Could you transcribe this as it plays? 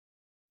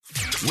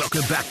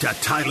Welcome back to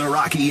Tyler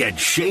Rocky and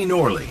Shea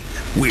Norling.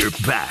 We're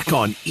back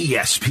on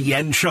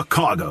ESPN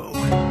Chicago.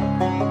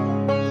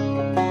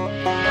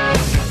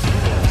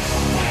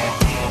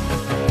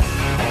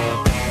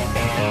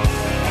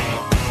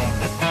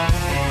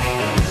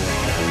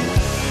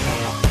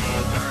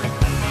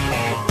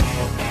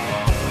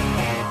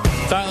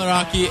 Tyler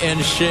Rocky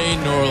and Shea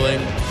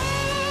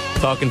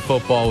Norling talking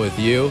football with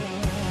you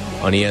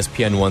on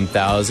ESPN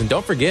 1000.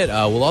 Don't forget,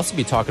 we'll also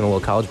be talking a little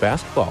college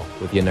basketball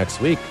with you next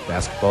week.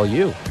 Basketball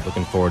U.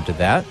 Looking forward to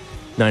that.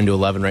 9 to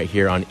 11 right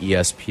here on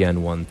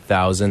ESPN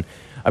 1000.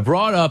 I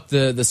brought up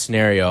the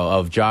scenario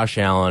of Josh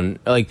Allen.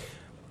 Like,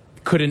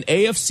 could an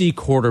AFC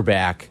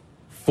quarterback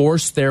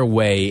force their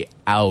way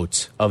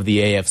out of the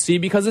AFC?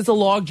 Because it's a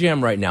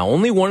logjam right now.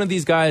 Only one of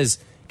these guys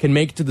can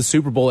make it to the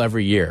Super Bowl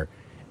every year.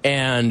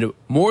 And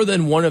more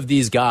than one of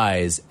these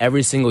guys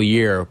every single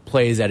year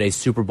plays at a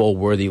Super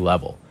Bowl-worthy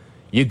level.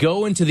 You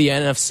go into the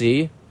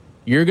NFC,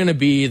 you're going to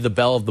be the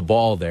belle of the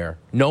ball there.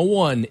 No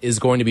one is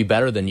going to be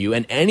better than you,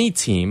 and any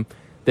team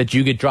that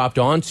you get dropped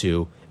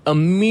onto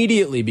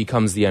immediately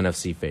becomes the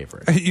NFC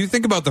favorite. You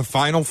think about the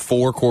final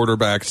four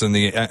quarterbacks in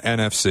the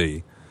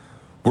NFC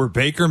were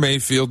Baker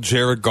Mayfield,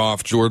 Jared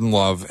Goff, Jordan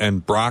Love,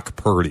 and Brock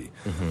Purdy.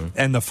 Mm-hmm.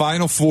 And the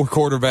final four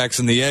quarterbacks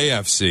in the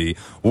AFC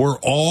were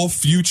all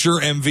future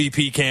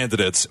MVP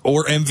candidates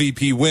or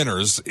MVP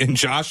winners in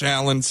Josh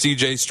Allen,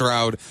 C.J.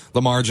 Stroud,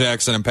 Lamar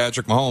Jackson, and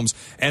Patrick Mahomes.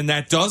 And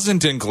that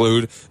doesn't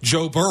include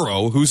Joe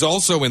Burrow, who's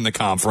also in the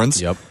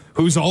conference,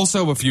 who's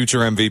also a future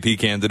MVP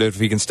candidate if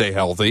he can stay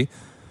healthy.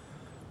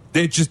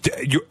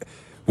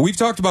 We've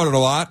talked about it a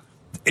lot.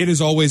 It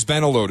has always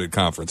been a loaded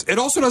conference. It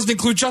also doesn't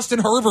include Justin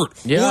Herbert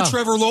or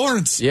Trevor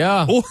Lawrence.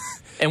 Yeah.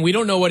 And we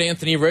don't know what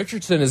Anthony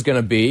Richardson is going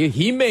to be.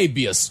 He may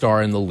be a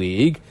star in the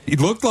league. He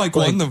looked like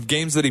one of the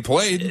games that he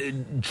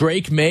played.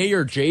 Drake May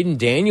or Jaden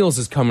Daniels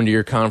is coming to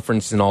your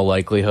conference in all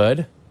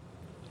likelihood.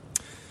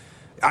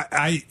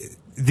 The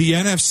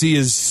NFC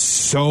is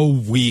so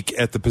weak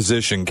at the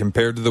position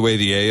compared to the way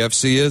the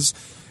AFC is.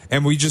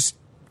 And we just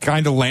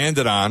kind of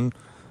landed on,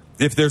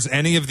 if there's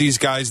any of these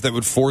guys that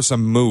would force a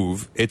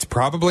move, it's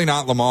probably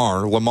not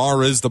Lamar.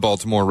 Lamar is the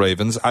Baltimore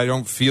Ravens. I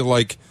don't feel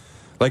like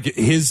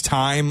his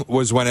time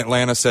was when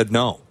Atlanta said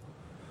no.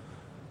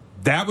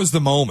 That was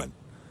the moment.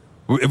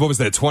 What was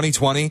that,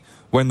 2020?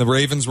 When the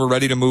Ravens were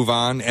ready to move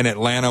on and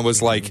Atlanta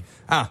was like,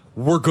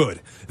 we're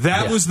good.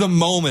 That was the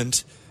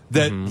moment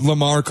that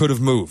Lamar could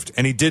have moved,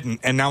 and he didn't.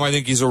 And now I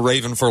think he's a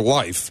Raven for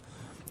life.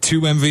 2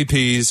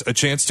 MVPs, a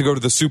chance to go to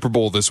the Super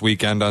Bowl this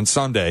weekend on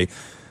Sunday.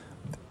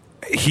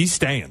 He's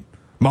staying.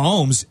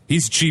 Mahomes,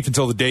 he's a Chief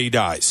until the day he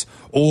dies.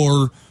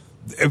 Or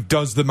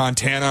does the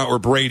Montana or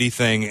Brady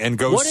thing and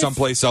goes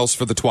someplace else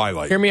for the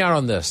twilight. Hear me out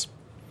on this.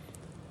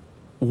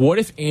 What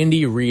if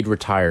Andy Reid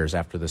retires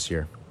after this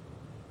year?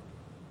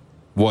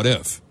 What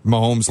if?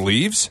 Mahomes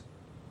leaves?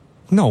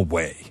 No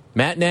way.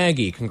 Matt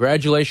Nagy,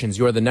 congratulations.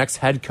 You are the next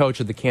head coach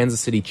of the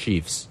Kansas City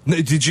Chiefs.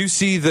 Did you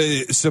see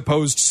the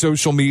supposed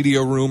social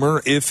media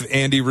rumor? If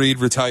Andy Reid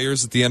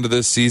retires at the end of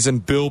this season,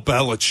 Bill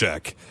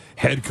Belichick,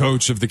 head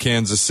coach of the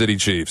Kansas City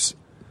Chiefs.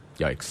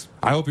 Yikes.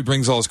 I hope he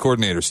brings all his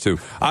coordinators, too.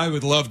 I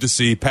would love to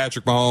see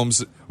Patrick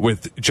Mahomes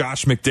with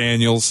Josh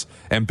McDaniels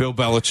and Bill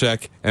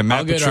Belichick and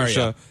Matt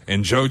Patricia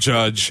and Joe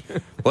Judge.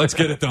 Let's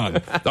get it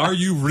done. Are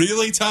you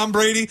really Tom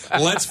Brady?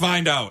 Let's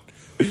find out.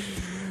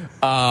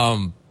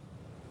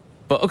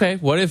 But, okay,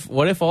 what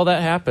if all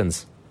that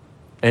happens?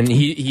 And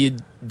he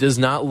does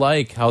not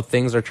like how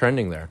things are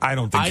trending there. I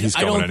don't think he's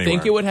going anywhere. I don't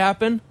think it would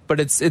happen, but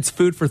it's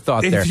food for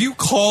thought there. If you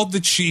called the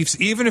Chiefs,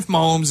 even if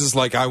Mahomes is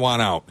like, I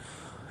want out,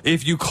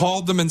 if you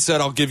called them and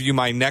said, I'll give you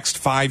my next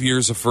 5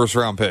 years of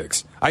first-round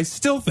picks, I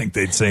still think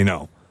they'd say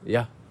no.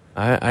 Yeah,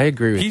 I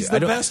agree with you. He's the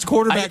best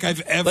quarterback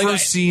I've ever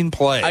seen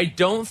play. I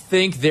don't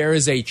think there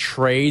is a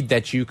trade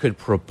that you could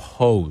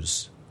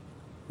propose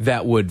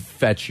that would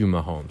fetch you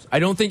Mahomes. I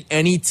don't think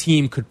any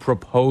team could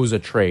propose a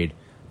trade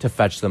to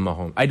fetch them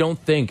Mahomes. I don't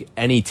think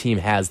any team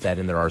has that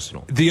in their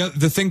arsenal. The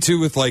thing,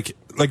 too, with like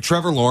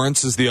Trevor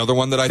Lawrence is the other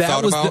one that I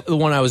thought about. That was the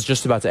one I was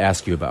just about to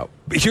ask you about.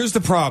 But here's the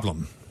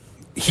problem.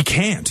 He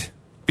can't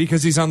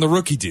because he's on the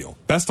rookie deal.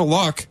 Best of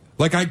luck.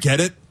 Like, I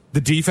get it.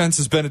 The defense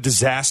has been a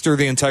disaster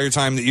the entire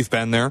time that you've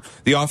been there.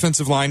 The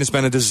offensive line has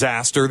been a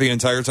disaster the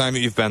entire time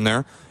that you've been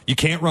there. You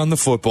can't run the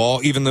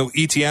football, even though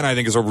ETN, I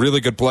think, is a really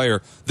good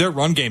player. Their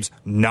run game's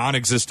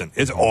non-existent.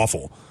 It's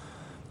awful.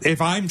 If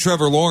I'm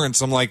Trevor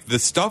Lawrence, I'm like, the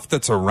stuff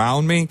that's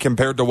around me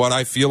compared to what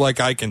I feel like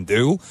I can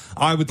do,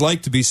 I would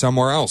like to be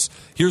somewhere else.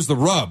 Here's the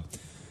rub.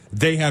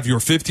 They have your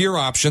 5th-year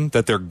option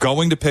that they're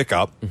going to pick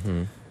up.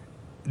 Mm-hmm.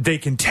 They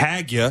can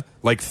tag you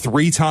like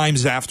 3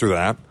 times after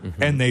that,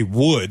 and they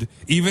would.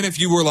 Even if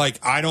you were like,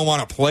 I don't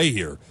want to play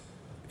here.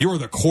 You're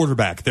the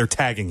quarterback. They're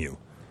tagging you.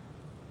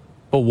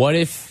 But what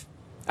if,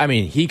 I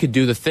mean, he could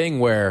do the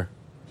thing where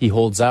he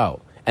holds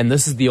out. And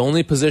this is the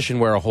only position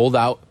where a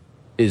holdout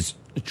is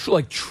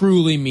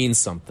truly means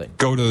something.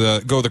 Go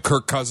the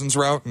Kirk Cousins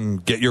route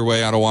and get your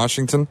way out of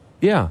Washington?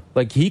 Yeah,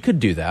 like he could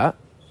do that.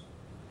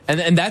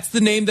 And that's the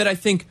name that I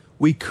think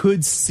we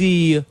could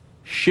see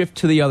shift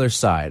to the other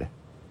side.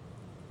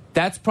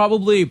 That's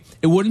probably,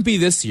 it wouldn't be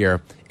this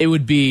year. It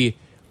would be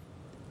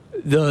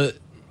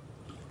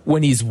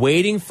when he's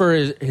waiting for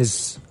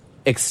his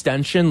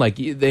extension. Like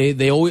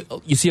they always,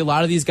 you see a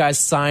lot of these guys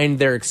sign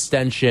their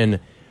extension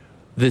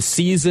the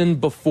season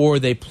before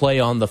they play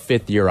on the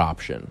 5th-year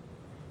option,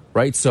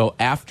 right? So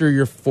after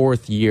your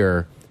 4th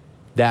year,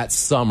 that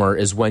summer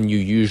is when you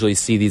usually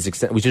see these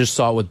extensions. We just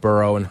saw it with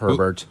Burrow and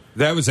Herbert.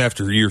 Well, that was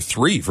after year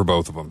 3 for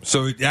both of them.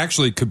 So it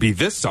actually could be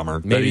this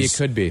summer. Maybe it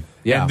could be.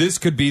 Yeah. And this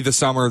could be the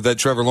summer that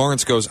Trevor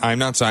Lawrence goes, I'm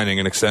not signing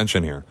an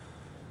extension here.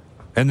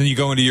 And then you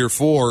go into year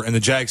 4, and the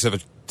Jags have a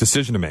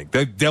decision to make.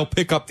 They'll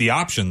pick up the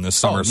option this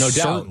summer, no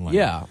certainly.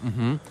 doubt. Yeah.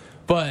 Mm-hmm.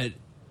 But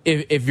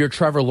if you're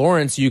Trevor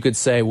Lawrence, you could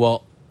say,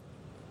 well,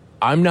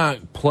 I'm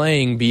not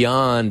playing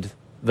beyond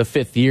the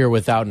 5th year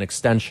without an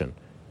extension.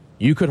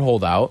 You could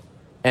hold out.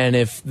 And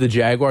if the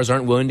Jaguars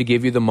aren't willing to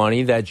give you the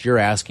money that you're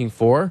asking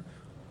for,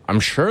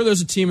 I'm sure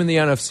there's a team in the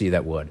NFC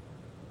that would.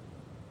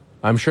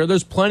 I'm sure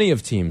there's plenty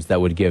of teams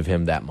that would give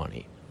him that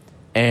money.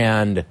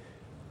 And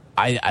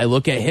I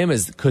look at him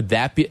as, could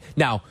that be...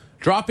 Now,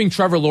 dropping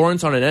Trevor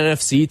Lawrence on an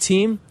NFC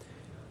team,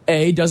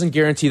 A, doesn't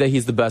guarantee that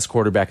he's the best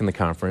quarterback in the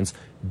conference.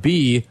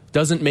 B,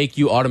 doesn't make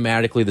you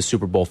automatically the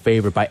Super Bowl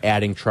favorite by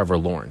adding Trevor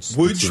Lawrence.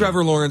 Would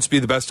Trevor Lawrence be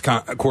the best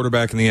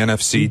quarterback in the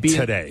NFC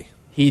today?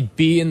 He'd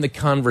be in the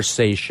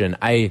conversation.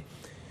 I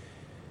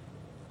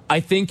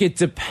think it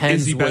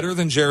depends. Is he better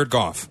than Jared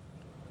Goff?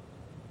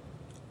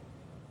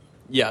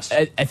 Yes.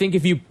 I think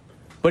if you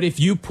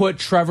put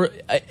Trevor,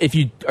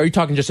 are you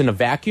talking just in a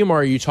vacuum,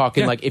 or are you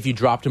talking like if you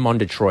dropped him on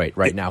Detroit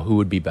right now, who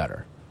would be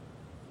better?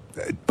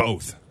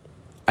 Both.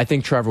 I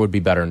think Trevor would be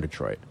better in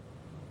Detroit.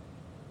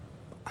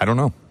 I don't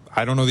know.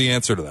 I don't know the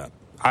answer to that.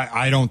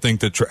 I don't think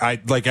that,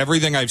 like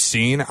everything I've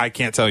seen, I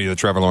can't tell you that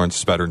Trevor Lawrence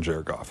is better than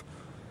Jared Goff.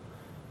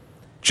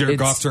 Jared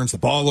Goff turns the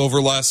ball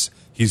over less.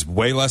 He's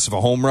way less of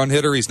a home run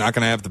hitter. He's not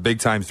going to have the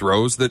big-time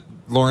throws that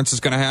Lawrence is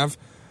going to have,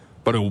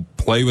 but he'll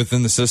play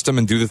within the system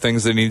and do the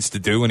things that he needs to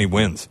do, and he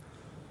wins.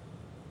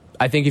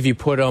 I think if you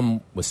put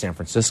him with San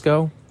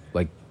Francisco,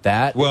 like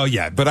that... Well,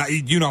 yeah, but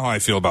you know how I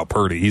feel about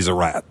Purdy. He's a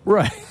rat.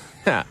 Right.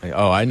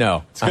 Oh, I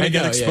know. It's going to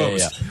get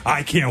exposed. Yeah.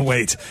 I can't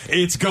wait.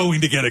 It's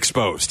going to get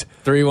exposed.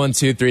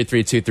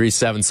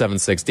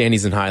 312-332-3776.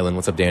 Danny's in Highland.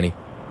 What's up, Danny?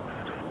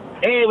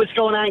 Hey, what's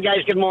going on, guys?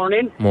 Good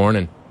morning.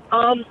 Morning.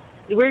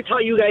 We were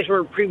talking, you guys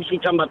were previously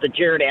talking about the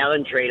Jared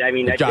Allen trade. I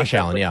mean, Josh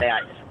Allen, yeah.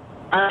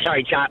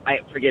 Sorry,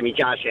 forgive me,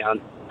 Josh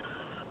Allen.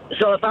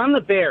 So if I'm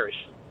the Bears,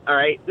 all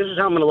right, this is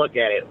how I'm going to look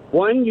at it.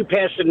 One, you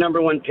passed the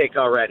number 1 pick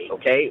already,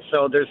 okay?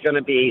 So there's going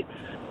to be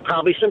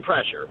probably some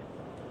pressure.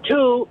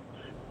 2,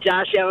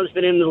 Josh Allen's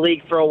been in the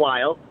league for a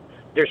while.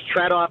 There's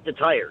tread off the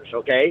tires,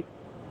 okay?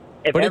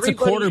 But it's a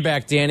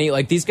quarterback, Danny.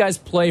 Like, these guys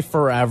play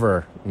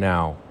forever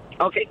now.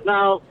 Okay,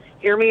 now,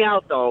 hear me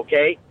out, though,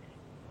 okay?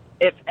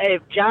 If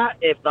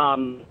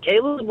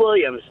Caleb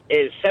Williams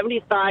is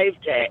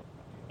 75 to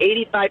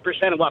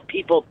 85% of what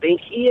people think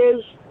he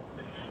is,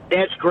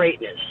 that's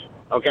greatness,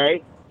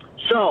 okay?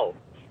 So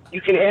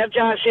you can have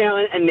Josh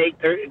Allen and make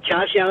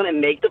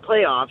the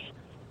playoffs.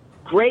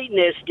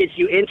 Greatness gets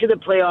you into the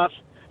playoffs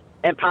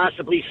and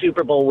possibly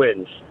Super Bowl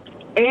wins.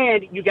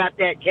 And you got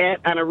that cat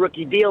on a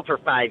rookie deal for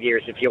 5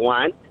 years if you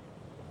want.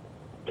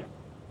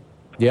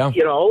 Yeah.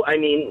 You know, I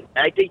mean,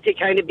 I think to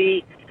kind of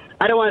be...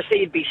 I don't want to say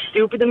you'd be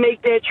stupid to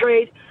make that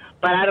trade,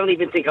 but I don't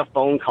even think a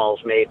phone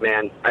call's made,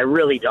 man. I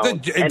really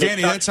don't.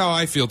 Danny, that's how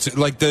I feel, too.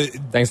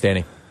 Thanks,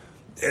 Danny.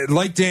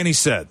 Like Danny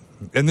said,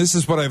 and this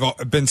is what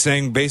I've been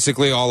saying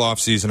basically all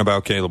offseason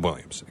about Caleb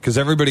Williams, because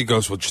everybody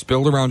goes, well, just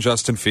build around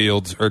Justin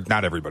Fields, or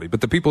not everybody,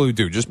 but the people who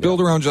do, just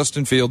build around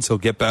Justin Fields. He'll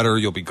get better.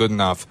 You'll be good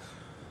enough.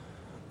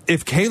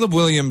 If Caleb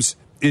Williams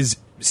is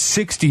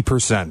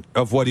 60%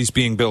 of what he's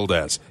being billed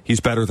as, he's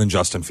better than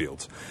Justin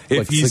Fields.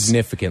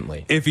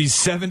 Significantly. If he's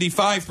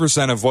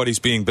 75% of what he's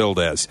being billed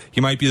as,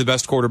 he might be the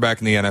best quarterback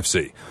in the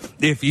NFC.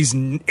 If he's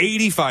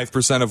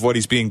 85% of what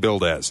he's being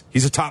billed as,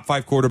 he's a top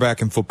 5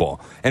 quarterback in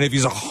football. And if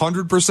he's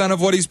 100%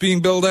 of what he's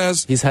being billed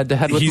as, he's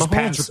head-to-head with Mahomes. He's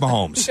Patrick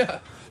Mahomes. Yeah.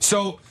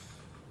 So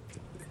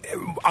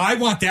I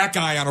want that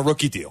guy on a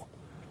rookie deal.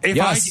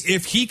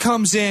 If he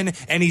comes in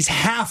and he's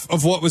half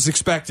of what was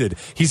expected,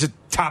 he's a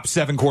top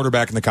 7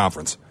 quarterback in the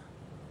conference.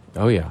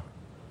 Oh, yeah.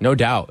 No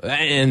doubt.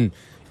 And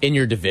in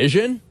your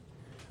division,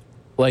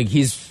 like,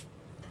 he's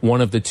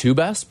one of the 2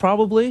 best,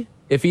 probably,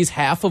 if he's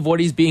half of what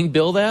he's being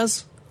billed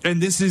as.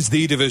 And this is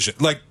the division.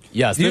 Like,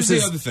 yes, here's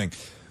the other thing.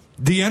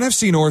 The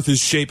NFC North is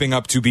shaping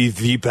up to be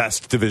the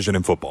best division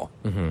in football.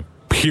 Mm-hmm.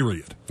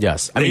 Period.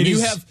 Yes. I mean,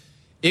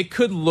 it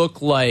could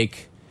look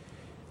like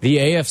the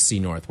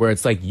AFC North, where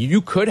it's like you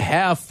could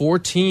have 4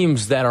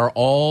 teams that are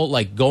all,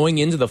 like, going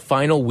into the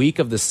final week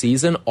of the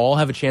season, all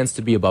have a chance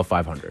to be above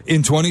 500.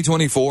 In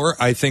 2024,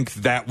 I think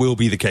that will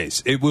be the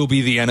case. It will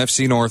be the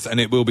NFC North and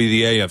it will be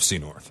the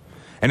AFC North.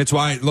 And it's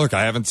why, look,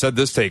 I haven't said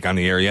this take on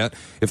the air yet.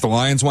 If the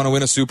Lions want to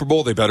win a Super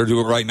Bowl, they better do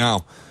it right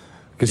now.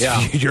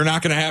 Because you're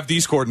not going to have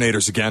these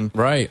coordinators again.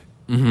 Right.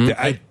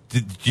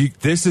 Mm-hmm.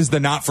 This is the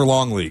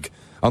not-for-long league.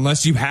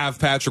 Unless you have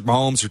Patrick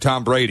Mahomes or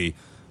Tom Brady,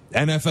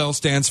 NFL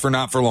stands for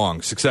not for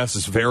long. Success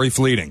is very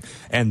fleeting.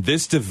 And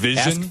this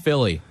division, Ask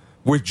Philly.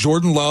 with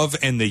Jordan Love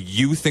and the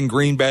youth in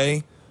Green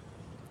Bay,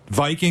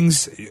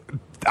 Vikings,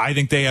 I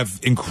think they have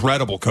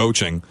incredible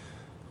coaching.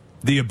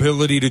 The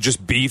ability to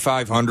just be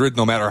 500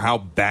 no matter how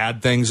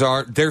bad things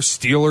are. They're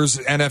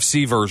Steelers'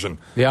 NFC version.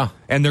 Yeah.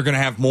 And they're going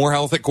to have more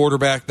health at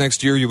quarterback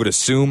next year, you would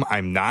assume.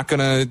 I'm not going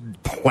to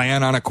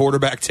plan on a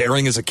quarterback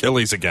tearing his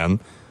Achilles again.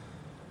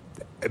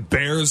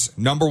 Bears,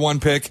 number 1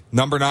 pick,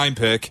 number 9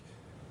 pick.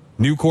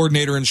 New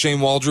coordinator in Shane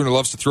Waldron who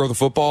loves to throw the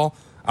football.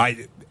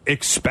 I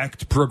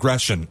expect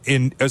progression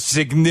in a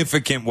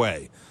significant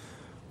way.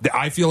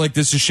 I feel like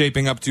this is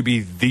shaping up to be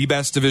the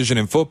best division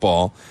in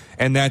football,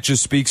 and that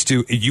just speaks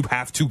to you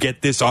have to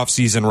get this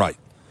offseason right.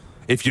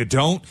 If you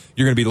don't,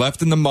 you're going to be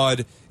left in the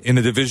mud in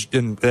a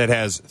division that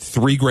has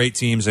 3 great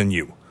teams and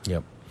you.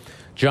 Yep.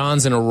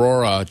 John's in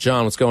Aurora.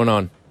 John, what's going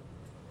on?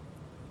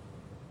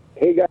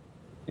 Hey, guys.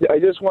 I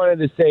just wanted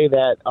to say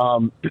that,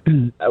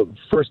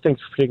 first,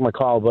 thanks for taking my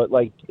call, but,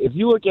 like, if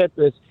you look at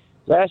this,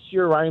 last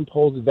year Ryan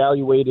Poles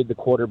evaluated the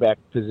quarterback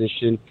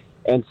position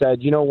and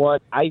said, you know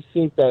what, I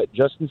think that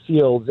Justin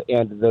Fields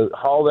and the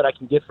haul that I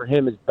can get for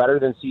him is better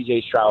than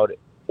C.J. Stroud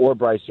or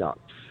Bryce Young.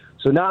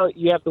 So now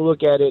you have to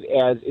look at it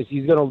as if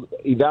he's going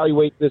to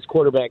evaluate this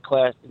quarterback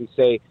class and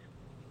say,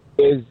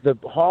 is the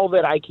haul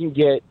that I can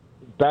get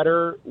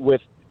better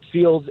with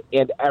Fields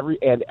and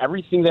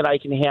everything that I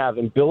can have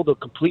and build a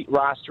complete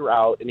roster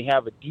out and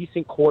have a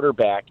decent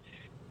quarterback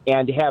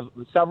and have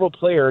several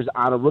players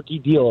on a rookie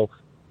deal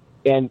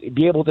and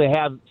be able to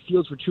have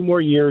Fields for 2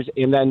 more years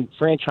and then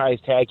franchise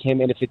tag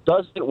him. And if it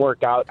doesn't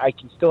work out, I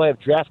can still have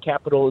draft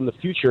capital in the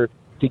future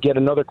to get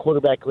another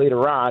quarterback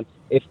later on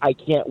if I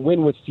can't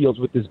win with Fields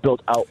with this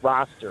built-out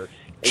roster.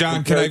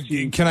 John,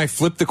 can I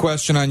flip the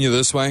question on you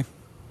this way?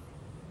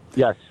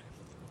 Yes.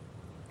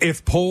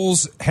 If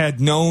Poles had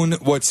known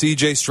what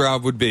C.J.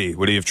 Stroud would be,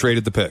 would he have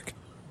traded the pick?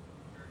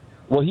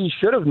 Well, he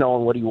should have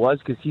known what he was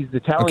because he's the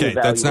talent evaluator.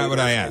 Okay, that's not what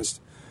I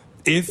asked.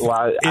 If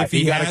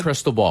he had a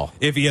crystal ball.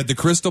 If he had the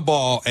crystal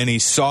ball and he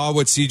saw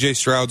what C.J.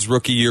 Stroud's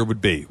rookie year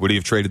would be, would he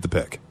have traded the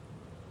pick?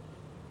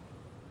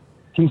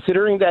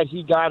 Considering that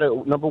he got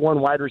a number 1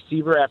 wide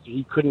receiver after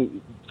he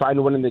couldn't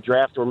find one in the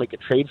draft or make a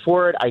trade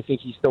for it, I think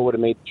he still would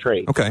have made the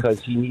trade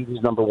because he needed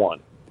his number 1.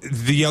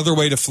 The other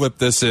way to flip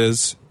this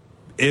is,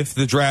 if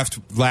the draft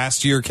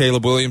last year,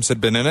 Caleb Williams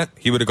had been in it,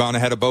 he would have gone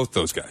ahead of both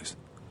those guys.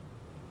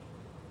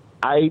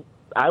 I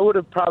would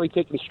have probably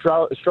taken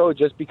Stroud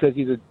just because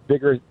he's a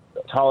bigger,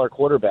 taller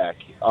quarterback.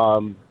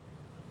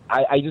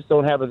 I just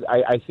don't have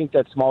I think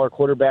that smaller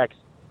quarterbacks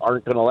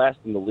aren't going to last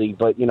in the league.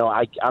 But, you know,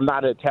 I'm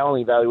not a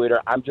talent evaluator.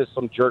 I'm just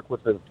some jerk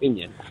with an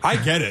opinion. I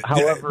get it.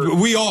 However,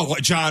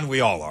 John,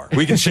 we all are.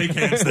 We can shake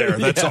hands there.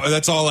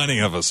 That's all any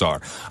of us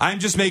are. I'm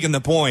just making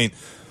the point,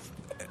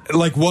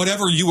 like,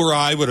 whatever you or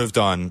I would have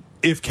done,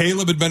 if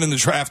Caleb had been in the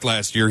draft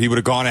last year, he would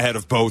have gone ahead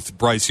of both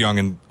Bryce Young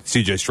and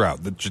C.J. Stroud.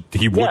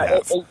 He would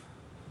have.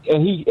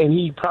 And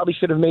he probably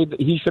should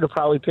have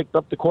probably picked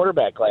up the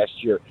quarterback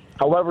last year.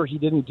 However, he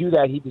didn't do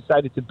that. He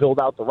decided to build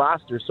out the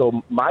roster.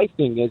 So my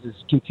thing is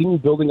continue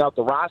building out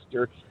the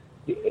roster.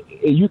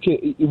 You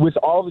can, with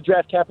all the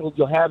draft capital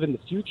you'll have in the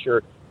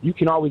future, you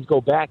can always go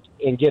back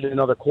and get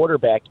another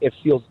quarterback if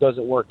Fields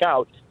doesn't work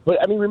out.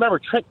 But, I mean, remember,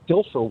 Trent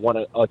Dilfer won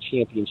a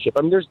championship.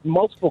 I mean, there's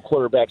multiple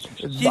quarterbacks.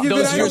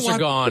 Those years are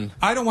gone.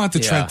 I don't want the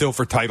Trent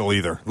Dilfer title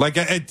either. Like,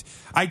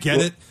 I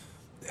get it.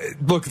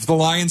 Look, if the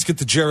Lions get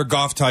the Jared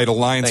Goff title,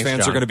 Lions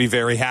fans are going to be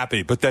very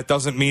happy. But that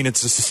doesn't mean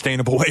it's a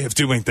sustainable way of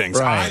doing things.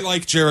 Right. I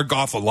like Jared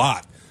Goff a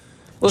lot.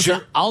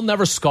 Listen, I'll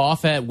never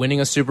scoff at winning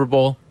a Super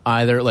Bowl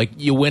either. Like,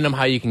 you win them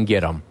how you can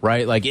get them,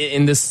 right? Like,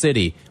 in this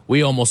city,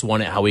 we almost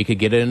won it how we could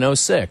get it in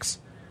 06.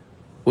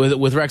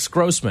 With Rex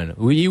Grossman,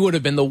 he would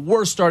have been the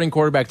worst starting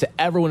quarterback to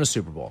ever win a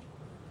Super Bowl.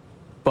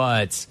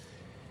 But,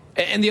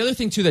 and the other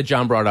thing, too, that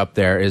John brought up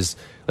there is,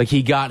 like,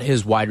 he got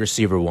his wide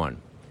receiver 1.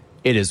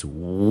 It is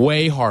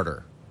way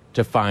harder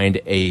to find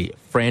a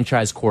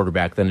franchise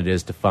quarterback than it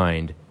is to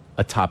find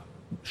a top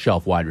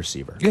shelf wide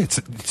receiver. Yeah,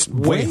 it's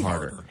way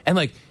harder. And,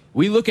 like,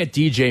 we look at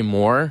DJ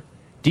Moore.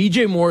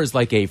 DJ Moore is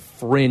like a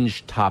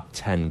fringe top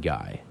 10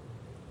 guy.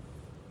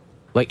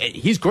 Like,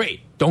 he's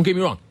great. Don't get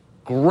me wrong.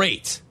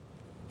 Great.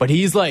 But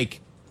he's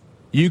like,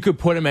 you could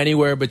put him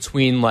anywhere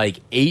between like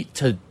 8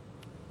 to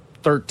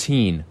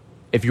 13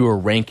 if you were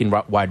ranking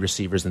wide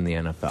receivers in the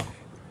NFL.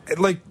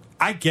 Like,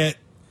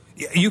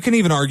 you can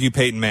even argue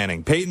Peyton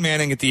Manning. Peyton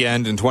Manning at the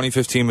end in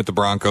 2015 with the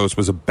Broncos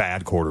was a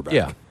bad quarterback.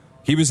 Yeah.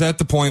 He was at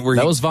the point where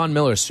that was Von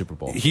Miller's Super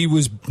Bowl. He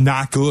was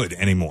not good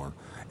anymore.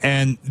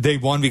 And they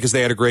won because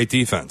they had a great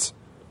defense.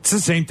 It's the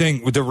same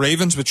thing with the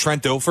Ravens with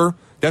Trent Dilfer.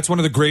 That's one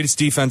of the greatest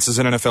defenses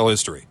in NFL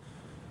history.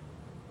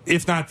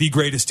 If not the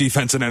greatest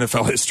defense in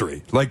NFL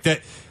history. Like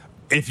that,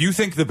 if you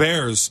think the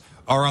Bears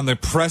are on the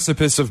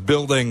precipice of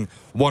building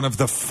one of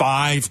the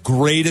 5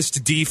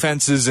 greatest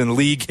defenses in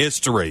league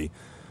history,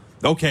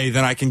 okay,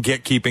 then I can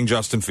get keeping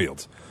Justin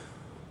Fields.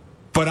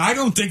 But I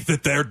don't think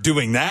that they're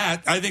doing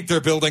that. I think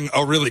they're building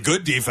a really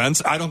good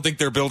defense. I don't think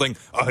they're building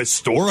a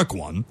historic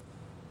one.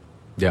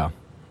 Yeah.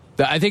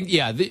 I think,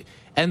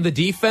 And the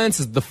defense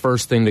is the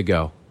first thing to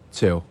go,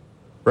 too,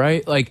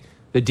 right? Like,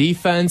 the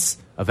defense,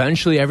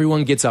 eventually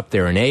everyone gets up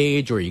there in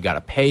age, or you got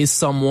to pay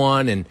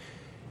someone, and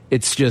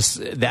it's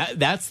just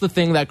that's the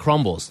thing that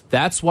crumbles.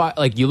 That's why,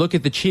 like, you look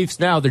at the Chiefs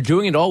now, they're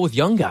doing it all with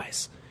young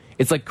guys.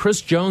 It's like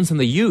Chris Jones and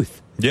the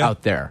youth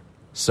out there.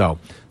 So,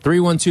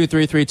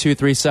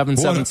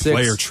 312-332-3776. What a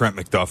player Trent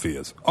McDuffie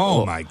is.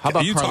 Oh, my God. How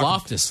about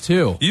Karlaftis,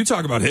 too? You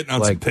talk about hitting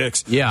on some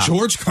picks. Yeah.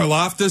 George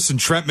Karlaftis and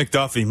Trent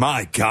McDuffie,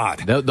 my God.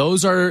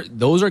 Those are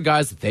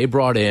guys that they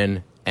brought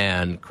in,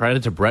 and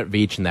credit to Brett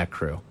Veach and that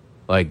crew.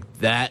 Like,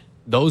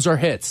 those are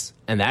hits,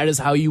 and that is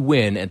how you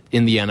win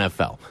in the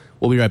NFL.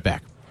 We'll be right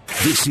back.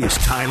 This is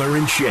Tyler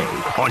and Shea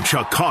on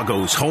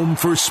Chicago's Home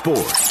for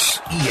Sports,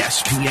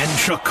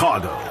 ESPN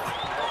Chicago.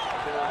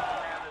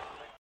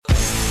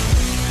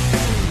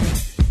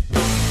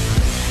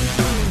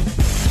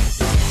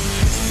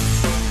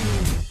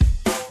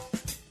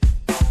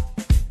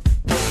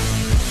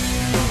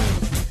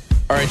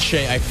 All right,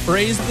 Shea, I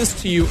phrased this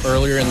to you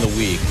earlier in the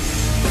week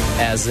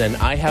as in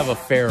I have a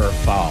fair or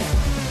foul.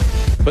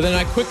 But then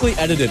I quickly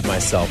edited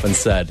myself and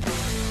said,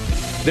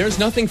 there's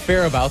nothing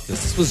fair about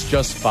this. This was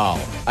just foul.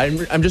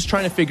 I'm just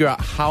trying to figure out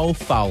how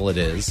foul it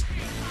is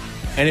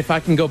and if I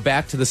can go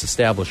back to this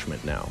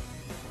establishment now.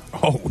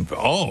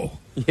 Oh.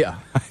 Yeah.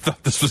 I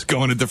thought this was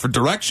going a different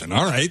direction.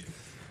 All right.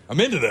 I'm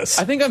into this.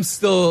 I think I'm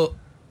still...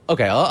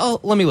 Okay,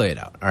 let me lay it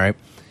out, all right?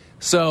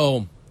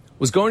 So,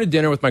 was going to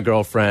dinner with my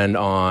girlfriend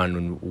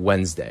on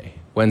Wednesday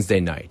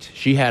night.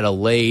 She had a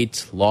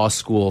late law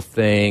school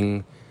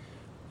thing,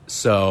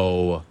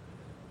 so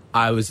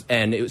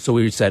so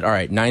we said, all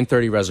right,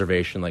 9:30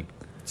 reservation. Like,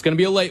 it's going to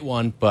be a late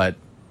one, but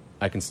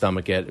I can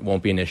stomach it. It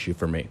won't be an issue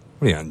for me.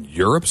 What are you, on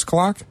Europe's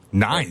clock?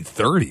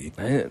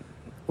 9:30.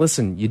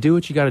 Listen, you do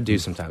what you got to do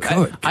sometimes.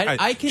 Good.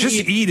 I can just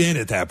eat in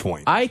at that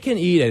point. I can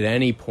eat at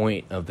any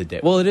point of the day.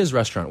 Well, it is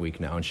restaurant week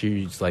now, and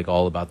she's like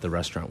all about the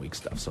restaurant week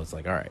stuff. So it's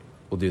like, all right,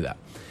 we'll do that.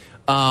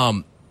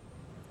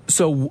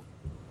 So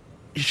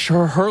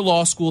her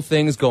law school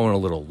thing is going a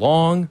little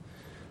long.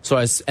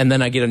 And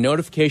then I get a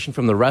notification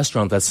from the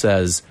restaurant that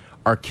says,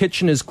 our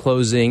kitchen is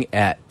closing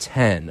at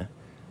 10.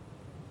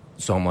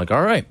 So I'm like,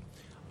 all right,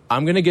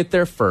 I'm going to get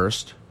there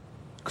first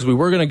because we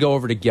were going to go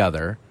over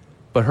together,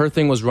 but her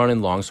thing was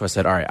running long. So I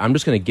said, all right, I'm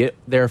just going to get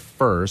there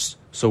first.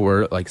 So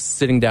we're like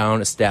sitting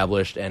down,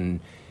 established. And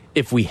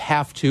if we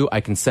have to,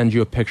 I can send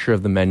you a picture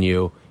of the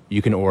menu.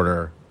 You can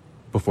order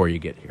before you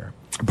get here.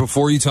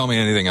 Before you tell me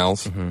anything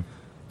else,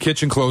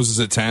 kitchen closes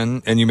at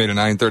 10 and you made a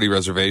 9:30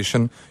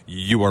 reservation,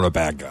 you are a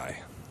bad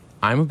guy.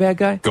 I'm a bad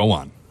guy? Go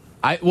on.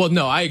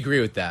 No, I agree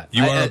with that.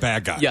 You are a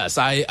bad guy. Yes,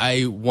 I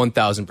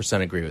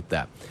 1,000% agree with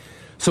that.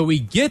 So I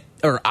get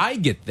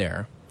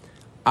there,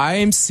 I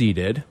am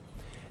seated,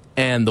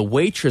 and the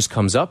waitress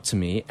comes up to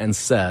me and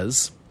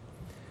says,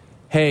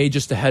 hey,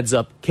 just a heads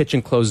up,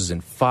 kitchen closes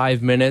in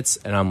 5 minutes.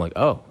 And I'm like,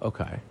 oh,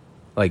 okay.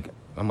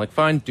 I'm like,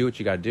 fine, do what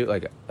you got to do.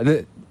 Like,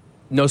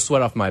 no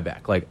sweat off my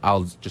back. Like,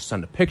 I'll just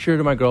send a picture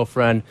to my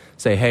girlfriend,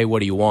 say, hey, what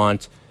do you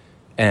want?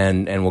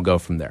 And we'll go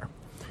from there.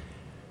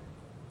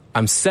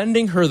 I'm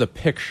sending her the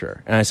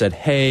picture, and I said,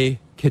 hey,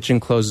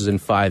 kitchen closes in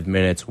 5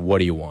 minutes. What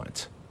do you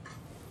want?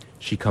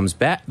 She comes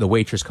back. The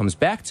waitress comes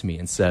back to me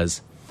and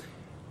says,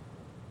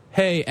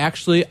 hey,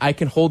 actually, I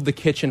can hold the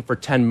kitchen for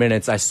 10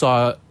 minutes. I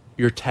saw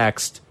your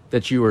text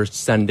that you were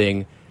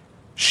sending.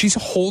 She's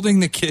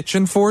holding the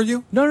kitchen for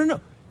you? No.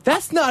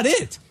 That's not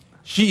it.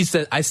 She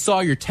said, I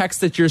saw your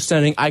text that you're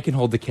sending. I can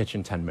hold the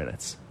kitchen 10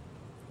 minutes.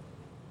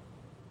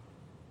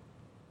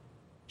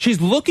 She's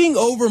looking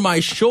over my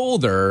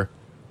shoulder,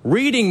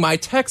 reading my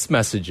text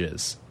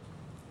messages.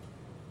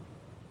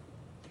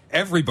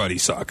 Everybody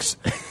sucks.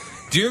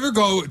 Do you ever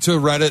go to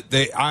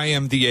Reddit? I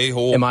am the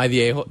a-hole. Am I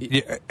the a-hole?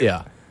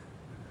 Yeah.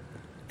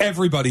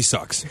 Everybody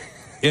sucks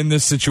in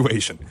this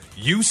situation.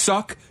 You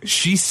suck.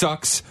 She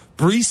sucks.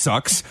 Bree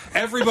sucks.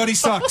 Everybody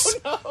sucks.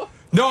 Oh,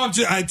 no,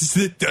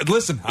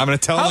 listen, I'm going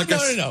to tell it like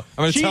No.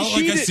 I'm going to tell it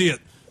like I see it.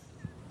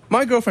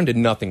 My girlfriend did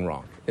nothing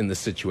wrong in this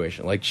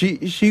situation. Like,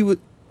 she would,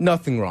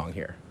 nothing wrong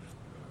here.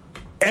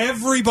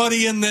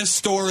 Everybody in this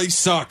story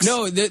sucks.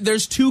 No,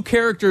 there's two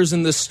characters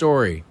in this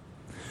story.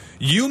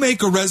 You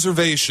make a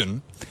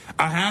reservation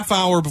a half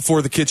hour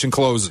before the kitchen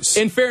closes.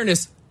 In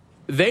fairness,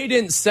 they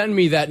didn't send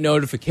me that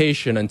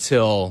notification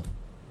until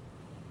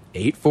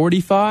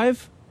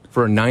 8:45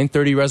 for a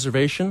 9:30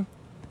 reservation.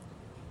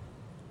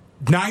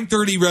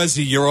 9:30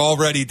 resi, you're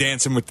already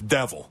dancing with the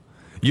devil.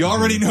 You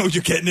already know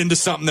you're getting into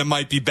something that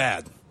might be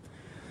bad.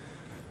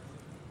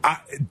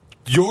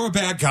 You're a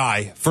bad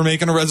guy for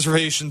making a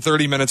reservation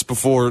 30 minutes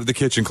before the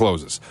kitchen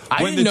closes.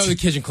 I didn't know the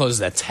kitchen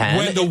closes at 10.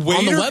 When the waiter,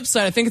 on the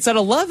website, I think it's at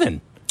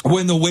 11.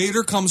 When the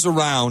waiter comes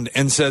around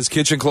and says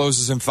kitchen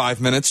closes in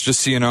 5 minutes, just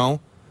so you know,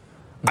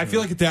 I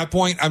feel like at that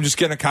point, I'm just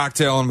getting a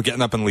cocktail and I'm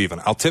getting up and leaving.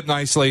 I'll tip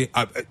nicely.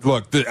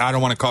 Look, I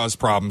don't want to cause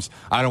problems.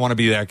 I don't want to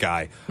be that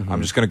guy.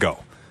 I'm just going to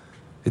go.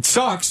 It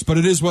sucks, but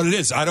it is what it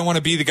is. I don't want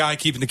to be the guy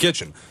keeping the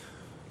kitchen.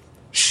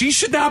 She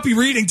should not be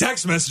reading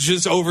text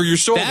messages over your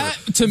shoulder. That,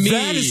 to me,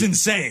 that is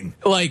insane.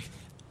 Like,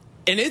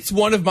 and it's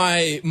one of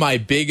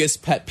my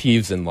biggest pet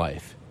peeves in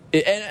life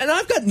And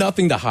I've got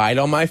nothing to hide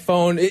on my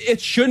phone. It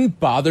shouldn't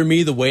bother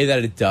me the way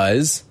that it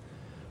does.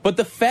 But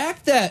the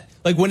fact that,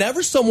 like,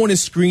 whenever someone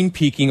is screen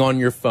peeking on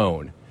your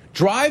phone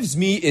drives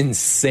me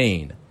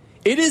insane.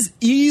 It is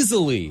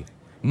easily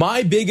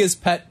my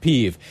biggest pet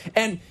peeve.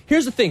 And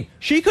here's the thing.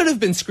 She could have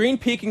been screen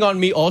peeking on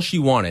me all she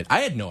wanted. I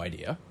had no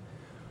idea.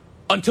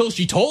 Until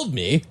she told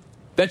me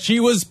that she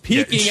was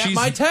peeking at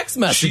my text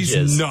messages.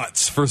 She's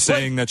nuts for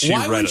saying that she read it.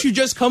 Why wouldn't you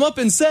just come up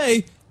and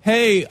say,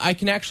 hey, I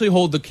can actually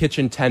hold the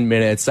kitchen 10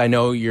 minutes. I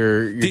know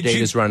your date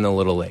is running a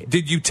little late.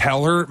 Did you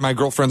tell her my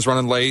girlfriend's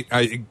running late?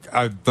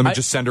 Let me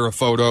just send her a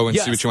photo and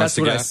see what she wants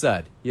to get. That's what I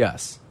said.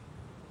 Yes.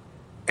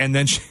 And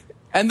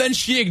then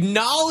she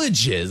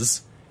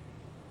acknowledges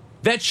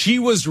that she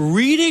was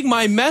reading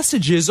my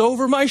messages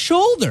over my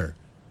shoulder.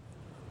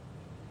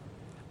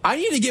 I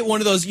need to get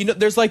one of those. You know,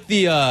 there's like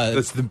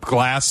that's the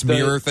glass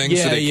mirror thing,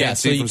 so they can't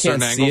see from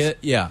certain angles. See it.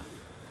 Yeah.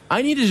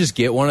 I need to just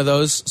get one of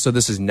those so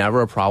this is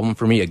never a problem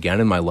for me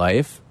again in my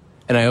life.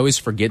 And I always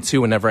forget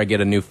to whenever I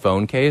get a new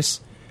phone case.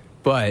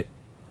 But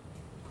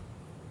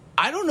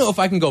I don't know if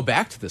I can go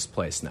back to this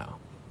place now.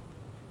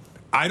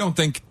 I don't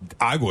think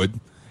I would.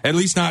 At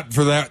least not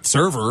for that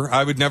server.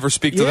 I would never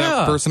speak to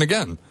that person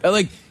again.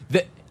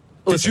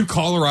 Did you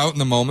call her out in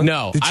the moment?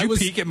 No. Did you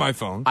peek at my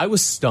phone? I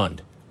was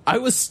stunned. I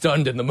was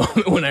stunned in the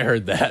moment when I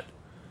heard that.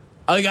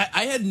 Like,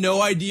 I had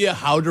no idea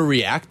how to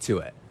react to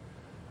it.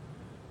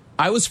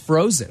 I was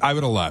frozen. I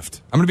would have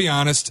left. I'm going to be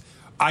honest.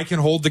 I can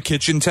hold the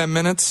kitchen 10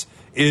 minutes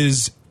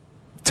is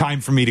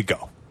time for me to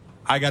go.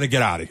 I got to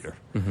get out of here.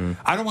 Mm-hmm.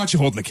 I don't want you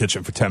holding the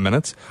kitchen for 10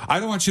 minutes. I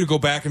don't want you to go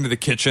back into the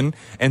kitchen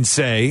and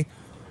say,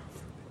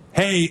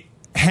 hey,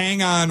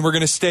 hang on, we're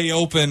going to stay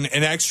open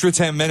an extra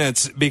 10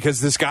 minutes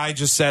because this guy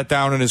just sat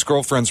down and his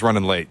girlfriend's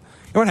running late.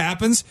 You know what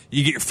happens?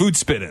 You get your food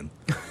spit in.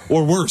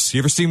 Or worse. You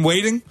ever seen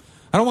waiting?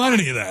 I don't want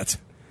any of that.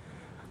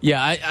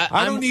 Yeah,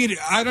 I don't need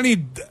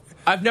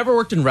I've never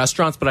worked in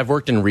restaurants, but I've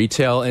worked in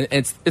retail, and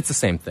it's the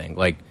same thing.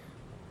 Like,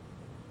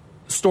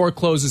 store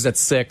closes at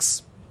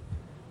 6,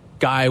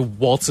 guy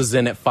waltzes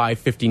in at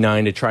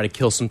 5:59 to try to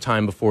kill some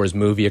time before his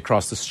movie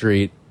across the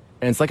street,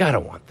 and it's like, I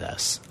don't want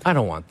this. I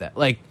don't want that.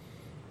 Like,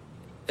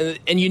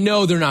 and you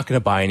know they're not going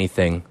to buy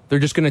anything. They're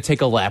just going to take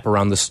a lap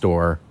around the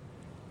store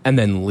and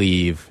then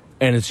leave,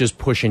 and it's just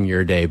pushing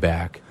your day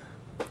back.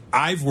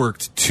 I've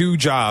worked 2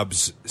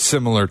 jobs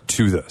similar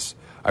to this.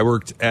 I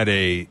worked at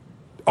a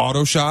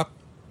auto shop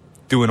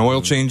doing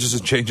oil changes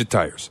and changing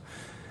tires.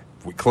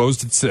 We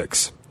closed at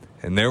 6,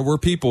 and there were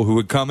people who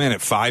would come in at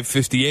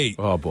 5:58.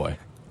 Oh boy,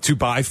 to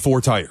buy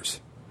 4 tires.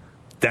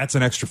 That's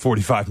an extra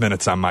 45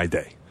 minutes on my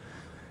day.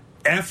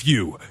 F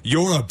you.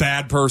 You're a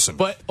bad person.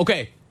 But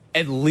okay,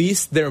 at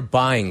least they're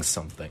buying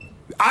something.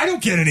 I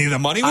don't get any of the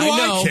money. What do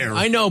I care?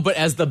 I know, but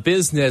as the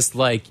business,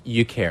 like,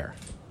 you care.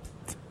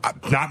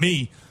 Not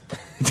me.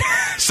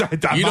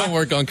 You don't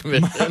work on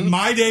commission.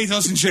 My day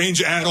doesn't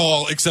change at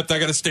all, except I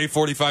got to stay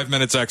 45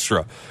 minutes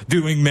extra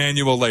doing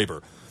manual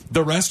labor.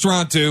 The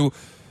restaurant, too,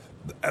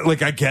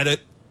 like, I get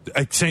it.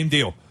 Same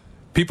deal.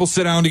 People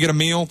sit down to get a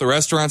meal. The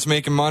restaurant's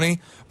making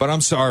money. But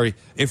I'm sorry.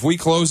 If we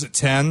close at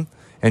 10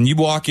 and you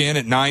walk in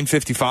at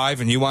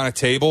 9:55 and you want a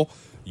table,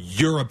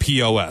 you're a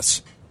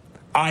POS.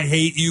 I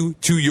hate you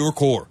to your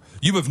core.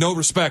 You have no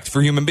respect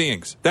for human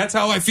beings. That's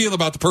how I feel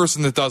about the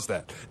person that does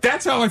that.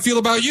 That's how I feel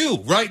about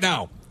you right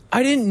now.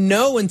 I didn't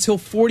know until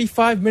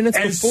 45 minutes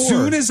before. As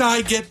soon as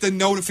I get the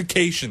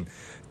notification,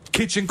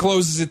 kitchen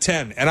closes at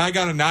 10, and I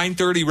got a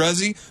 9:30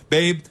 resi,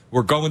 babe,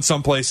 we're going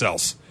someplace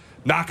else.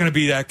 Not going to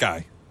be that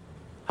guy.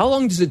 How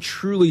long does it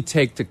truly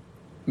take to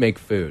make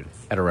food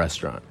at a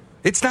restaurant?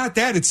 It's not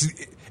that.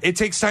 It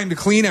takes time to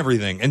clean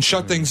everything and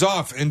shut things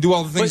off and do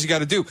all the things you got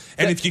to do.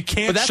 And if you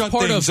can't shut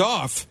things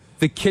off,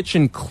 the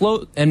kitchen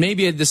and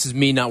maybe this is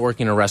me not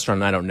working in a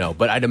restaurant, I don't know,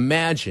 but I'd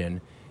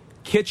imagine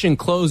kitchen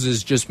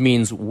closes just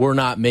means we're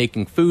not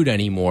making food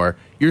anymore.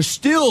 You're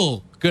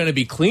still going to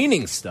be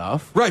cleaning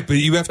stuff. Right, but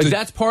you have to...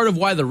 That's part of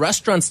why the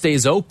restaurant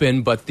stays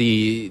open, but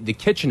the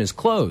kitchen is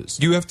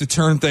closed. You have to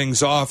turn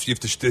things off. You have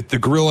to. The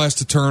grill has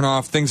to turn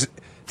off. Things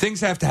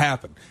have to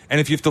happen.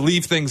 And if you have to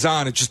leave things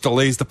on, it just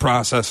delays the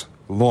process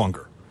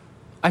longer.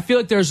 I feel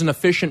like there's an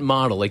efficient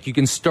model. Like, you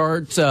can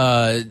start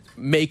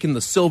making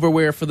the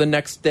silverware for the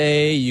next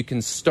day. You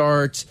can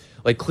start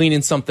like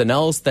cleaning something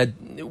else that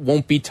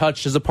won't be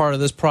touched as a part of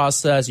this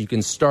process. You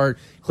can start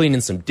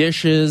cleaning some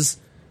dishes.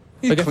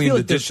 You clean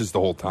the dishes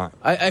the whole time.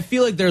 I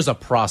feel like there's a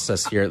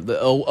process here,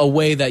 a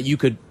way that you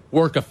could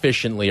work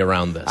efficiently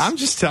around this. I'm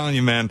just telling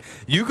you, man.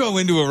 You go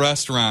into a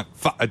restaurant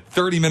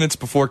 30 minutes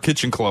before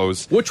kitchen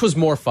close. Which was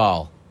more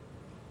foul?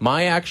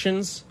 My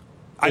actions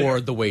or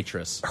the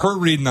waitress? Her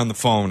reading on the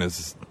phone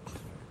is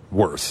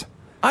worse.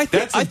 I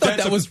thought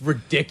that was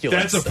ridiculous.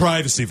 That's a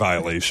privacy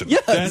violation.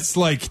 Yes. That's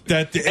like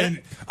that.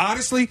 And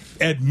honestly,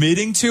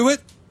 admitting to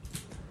it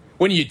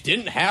when you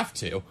didn't have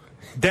to.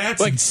 That's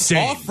like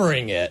insane.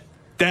 Offering it.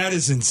 That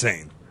is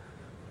insane.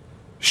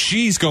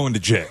 She's going to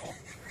jail.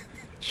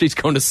 She's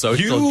going to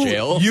social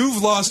jail.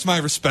 You've lost my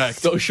respect.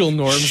 Social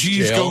norms.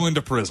 She's jail. going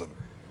to prison.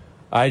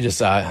 I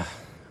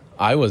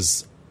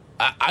was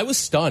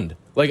stunned.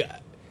 Like,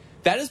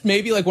 that is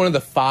maybe like one of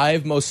the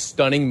 5 most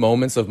stunning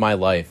moments of my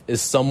life.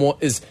 Is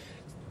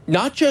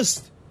not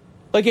just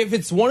like if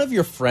it's one of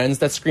your friends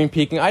that's screen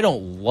peeking, I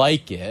don't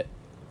like it,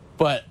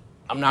 but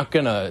I'm not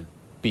gonna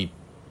be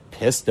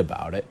pissed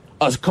about it.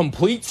 A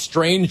complete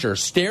stranger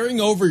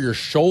staring over your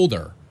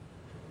shoulder.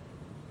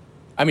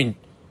 I mean,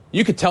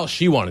 you could tell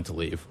she wanted to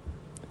leave.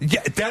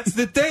 Yeah, that's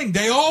the thing.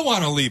 They all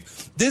want to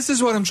leave. This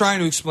is what I'm trying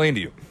to explain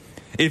to you.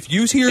 If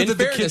you hear that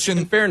the kitchen...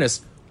 In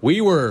fairness,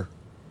 we were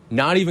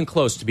not even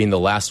close to being the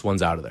last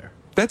ones out of there.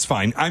 That's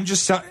fine. I'm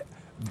just...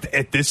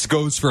 This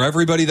goes for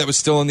everybody that was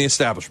still in the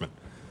establishment.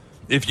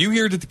 If you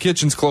hear that the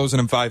kitchen's closing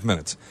in 5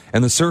 minutes,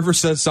 and the server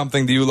says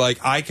something to you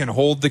like, I can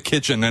hold the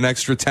kitchen an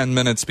extra 10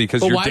 minutes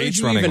because your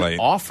date's running late. Why would you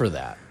even offer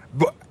that?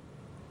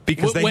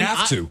 Because they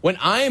have to. When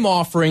I'm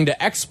offering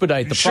to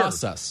expedite the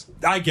process.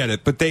 I get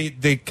it, but they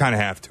kind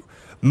of have to.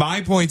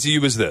 My point to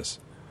you is this.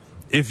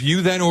 If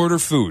you then order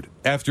food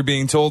after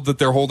being told that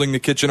they're holding the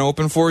kitchen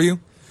open for you,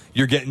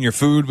 you're getting your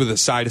food with a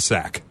side of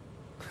sack.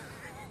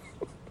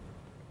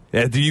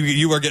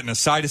 You are getting a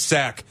side of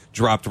sack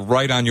dropped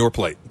right on your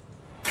plate.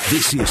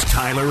 This is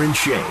Tyler and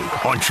Shea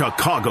on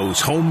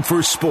Chicago's home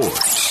for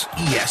sports,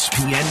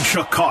 ESPN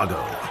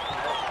Chicago.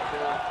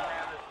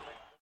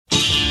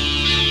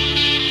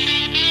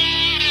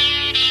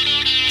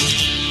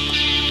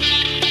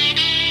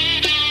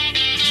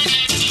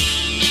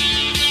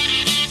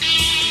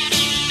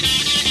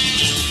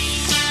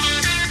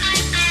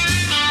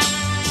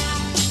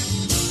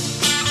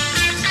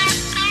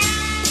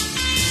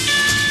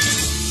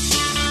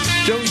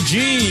 Joey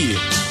G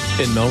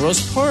in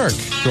Melrose Park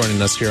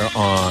joining us here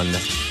on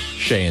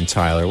Shea and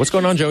Tyler. What's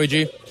going on, Joey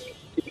G?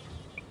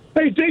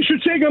 Hey, thanks for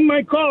taking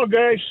my call,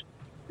 guys.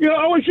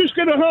 I was just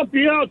going to help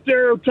you out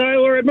there,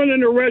 Tyler. I've been in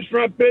the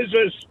restaurant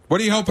business.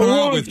 What are you helping him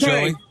out with,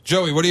 Joey?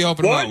 Joey, what are you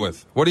helping him out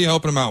with? What are you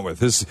helping him out with?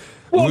 His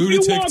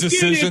lunatic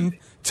decision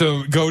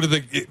to go to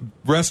the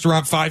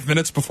restaurant 5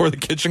 minutes before the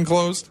kitchen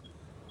closed?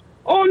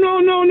 Oh,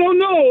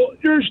 no.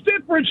 There's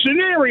different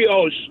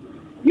scenarios.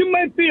 You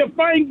might be a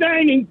fine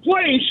dining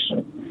place,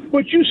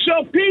 but you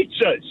sell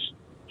pizzas.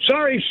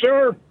 Sorry,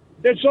 sir.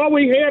 That's all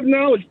we have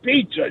now is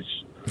pizzas.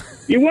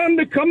 You want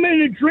them to come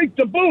in and drink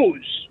the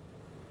booze.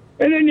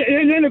 And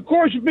then, of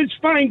course, if it's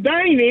fine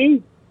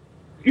dining,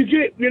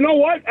 you know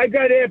what? I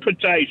got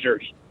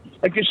appetizers.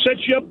 I can set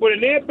you up with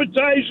an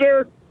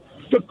appetizer.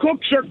 The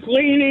cooks are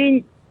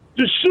cleaning.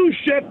 The sous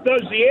chef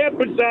does the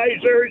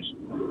appetizers.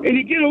 And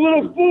you get a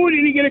little food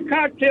and you get a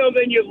cocktail,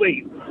 then you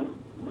leave.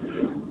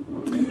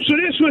 So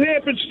this is what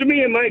happens to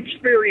me in my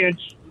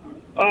experience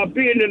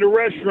being in the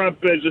restaurant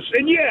business.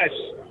 And yes,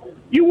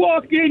 you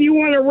walk in, you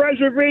want a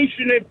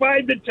reservation at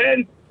 5 to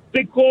 10,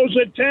 they close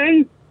at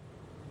 10,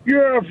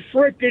 you're a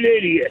freaking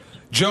idiot.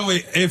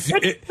 Joey,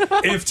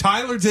 if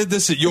Tyler did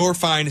this at your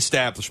fine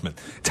establishment,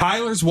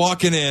 Tyler's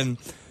walking in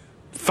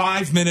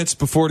 5 minutes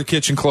before the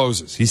kitchen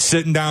closes. He's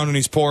sitting down and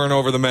he's pouring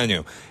over the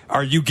menu.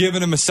 Are you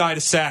giving him a side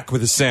of sack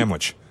with his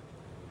sandwich?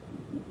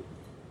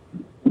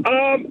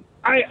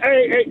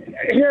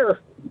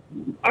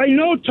 I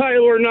know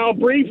Tyler now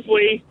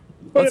briefly,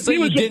 but Let's if he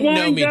was a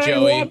blind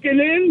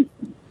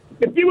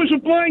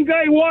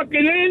guy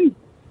walking in,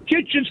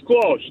 kitchen's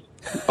closed.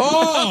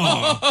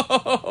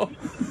 Oh!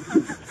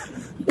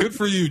 Good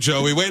for you,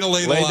 Joey. Way to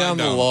lay down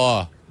the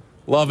law.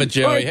 Love it,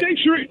 Joey. All right,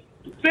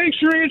 thanks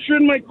for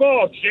answering my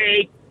call,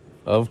 Shay.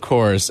 Of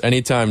course.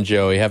 Anytime,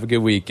 Joey. Have a good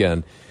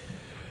weekend.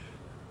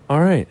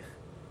 All right.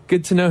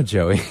 Good to know,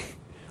 Joey.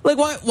 Like,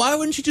 why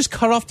wouldn't you just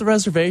cut off the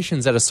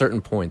reservations at a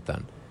certain point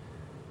then?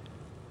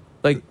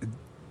 Like,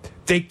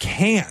 they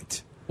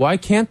can't. Why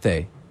can't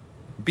they?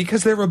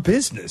 Because they're a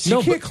business.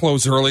 You can't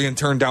close early and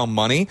turn down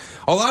money.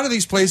 A lot of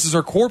these places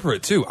are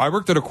corporate, too. I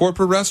worked at a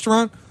corporate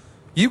restaurant.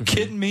 You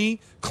kidding me?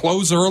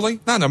 Close early?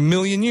 Not in a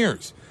million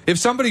years. If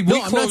somebody...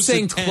 I'm not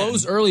saying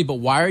close early, but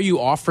why are you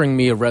offering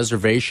me a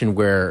reservation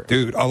where...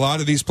 Dude, a lot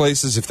of these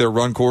places, if they're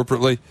run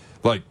corporately,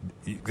 like,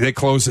 they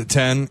close at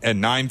 10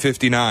 and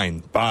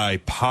 9:59 by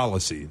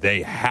policy.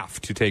 They have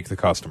to take the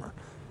customer.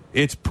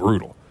 It's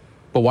brutal.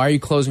 But why are you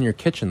closing your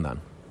kitchen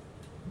then?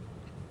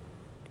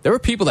 There were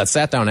people that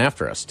sat down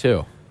after us,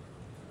 too.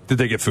 Did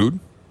they get food?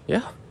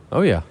 Yeah.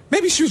 Oh, yeah.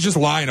 Maybe she was just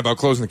lying about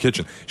closing the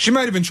kitchen. She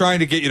might have been trying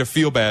to get you to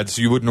feel bad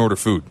so you wouldn't order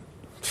food.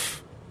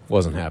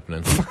 Wasn't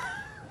happening.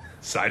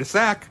 Side of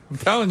sack. I'm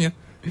telling you.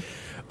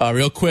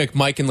 Real quick,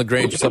 Mike in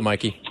LaGrange. What's up,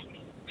 Mikey?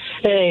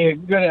 Hey,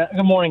 good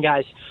morning,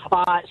 guys.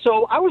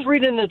 So I was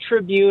reading in the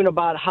Tribune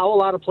about how a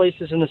lot of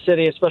places in the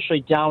city,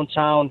 especially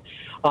downtown,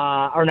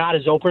 are not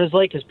as open as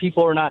late because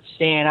people are not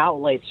staying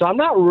out late. So I'm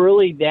not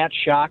really that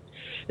shocked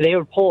they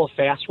would pull a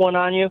fast one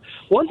on you.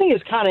 One thing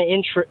is kind of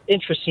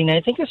interesting, and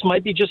I think this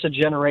might be just a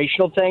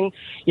generational thing.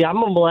 Yeah, I'm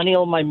a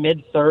millennial in my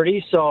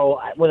mid-30s, so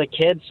with a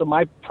kid, so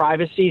my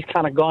privacy's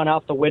kind of gone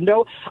out the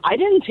window. I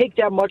didn't take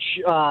that much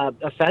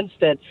offense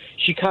that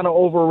she kind of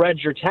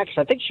overread your text.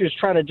 I think she was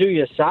trying to do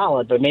you a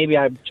solid, but maybe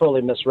I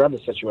totally misread the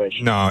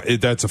situation. No,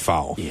 that's a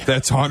foul. Yeah.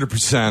 That's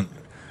 100%.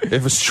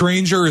 If a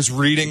stranger is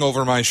reading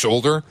over my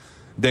shoulder,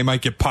 they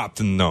might get popped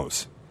in the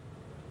nose.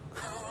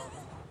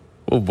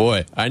 Oh,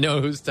 boy. I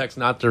know whose text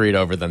not to read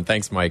over then.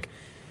 Thanks, Mike.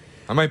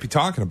 I might be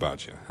talking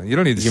about you. You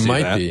don't need to You see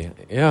might that. be.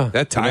 Yeah.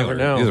 That Tyler, You never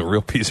know. he's a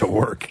real piece of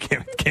work.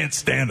 Can't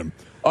stand him.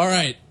 All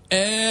right.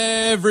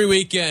 Every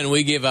weekend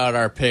we give out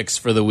our picks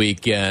for the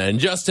weekend.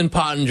 Justin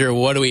Pottinger,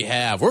 what do we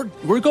have?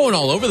 We're going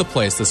all over the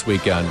place this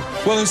weekend.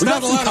 Well, there's We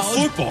not got a some lot of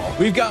college- football.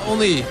 We've got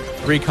only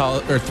three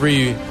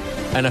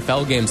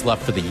NFL games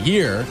left for the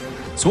year.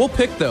 So we'll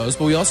pick those,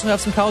 but we also have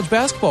some college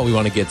basketball we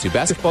want to get to.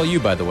 Basketball U,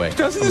 by the way.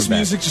 Doesn't this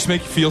music just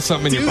make you feel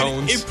something in your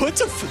bones? It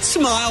puts a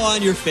smile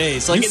on your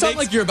face. You sound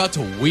like you're about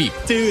to weep.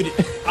 Dude,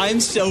 I'm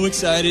so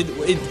excited.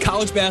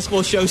 College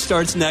basketball show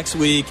starts next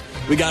week.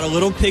 We got a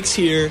little picks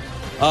here.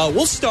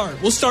 We'll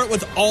start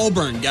with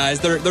Auburn,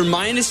 guys. They're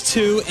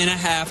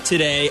 -2.5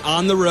 today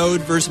on the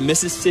road versus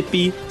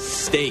Mississippi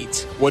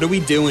State. What are we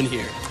doing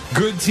here?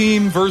 Good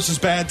team versus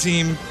bad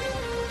team.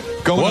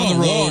 Going on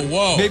the road.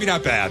 Whoa. Maybe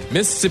not bad.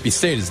 Mississippi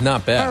State is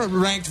not bad.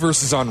 Ranked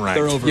versus unranked.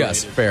 They're overrated.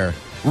 Yes, fair.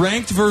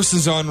 Ranked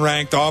versus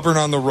unranked. Auburn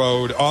on the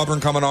road. Auburn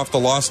coming off the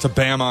loss to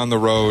Bama on the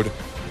road.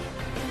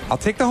 I'll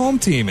take the home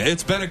team.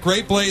 It's been a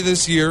great play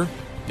this year.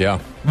 Yeah.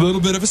 A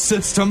little bit of a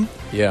system.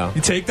 Yeah.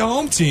 You take the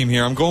home team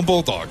here. I'm going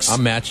Bulldogs.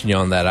 I'm matching you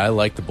on that. I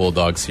like the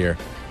Bulldogs here.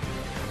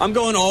 I'm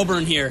going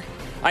Auburn here.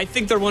 I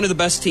think they're one of the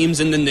best teams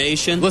in the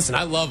nation. Listen,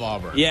 I love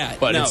Auburn. Yeah,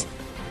 but no.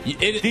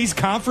 These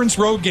conference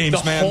road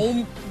games,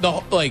 man.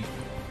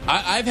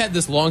 I've had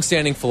this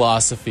long-standing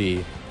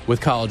philosophy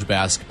with college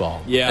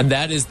basketball. Yeah. And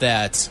that is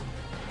that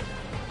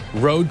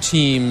road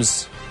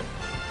teams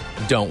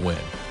don't win.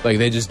 Like,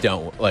 they just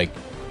don't. Like,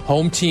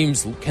 home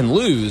teams can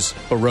lose,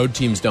 but road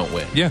teams don't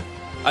win. Yeah.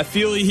 I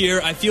feel you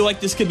here. I feel like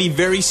this could be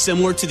very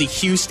similar to the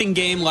Houston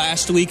game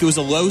last week. It was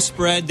a low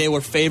spread. They were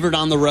favored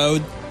on the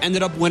road.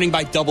 Ended up winning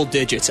by double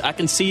digits. I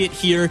can see it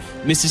here.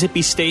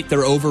 Mississippi State,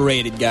 they're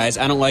overrated, guys.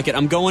 I don't like it.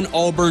 I'm going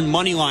Auburn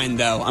money line,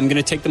 though. I'm going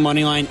to take the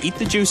money line, eat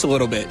the juice a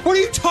little bit. What are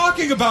you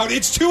talking about?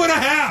 It's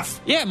 2.5.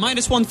 Yeah,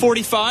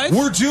 -145.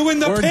 We're doing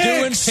the We're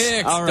picks. doing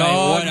picks, All right,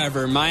 dog.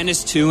 whatever.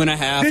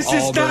 -2.5 This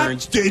Auburn.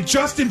 is not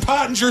Justin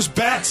Pottinger's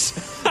bets.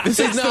 This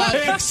is not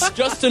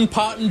Justin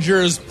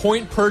Pottinger's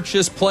point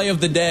purchase play of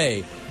the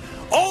day.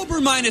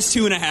 Auburn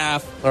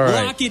 -2.5. All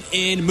right. Lock it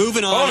in.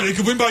 Moving on. Oh, they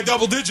could win by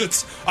double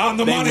digits on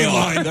the They money will.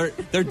 line.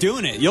 They're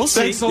doing it. You'll see.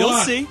 Thanks a You'll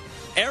lot. see.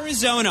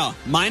 Arizona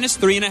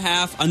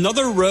 -3.5.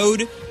 Another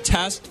road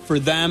test for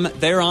them.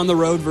 They're on the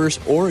road versus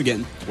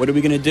Oregon. What are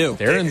we going to do?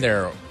 They're in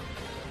their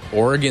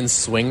Oregon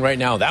swing right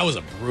now. That was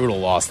a brutal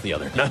loss the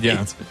other night.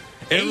 Yeah.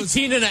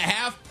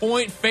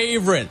 18.5-point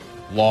favorite.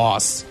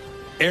 Loss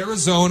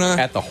Arizona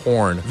at the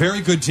Horn.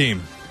 very good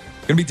team.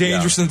 Going to be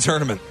dangerous in the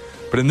tournament,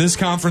 but in this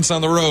conference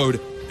on the road,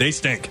 they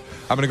stink.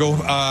 I'm going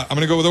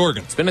to go with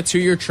Oregon. It's been a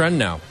 2-year trend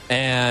now,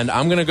 and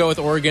I'm going to go with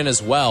Oregon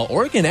as well.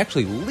 Oregon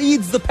actually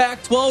leads the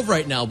Pac-12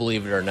 right now,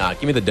 believe it or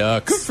not. Give me the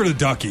Ducks. Good for the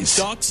Duckies.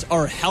 Ducks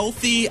are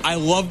healthy. I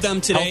love them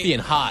today. Healthy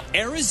and hot.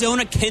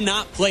 Arizona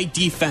cannot play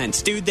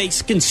defense. Dude, they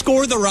can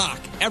score the rock.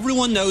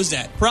 Everyone knows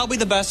that. Probably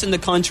the best in the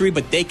country,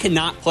 but they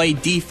cannot play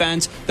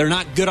defense. They're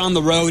not good on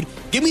the road.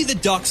 Give me the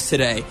Ducks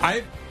today.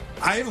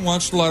 I haven't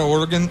watched a lot of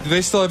Oregon. Do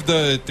they still have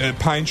the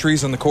pine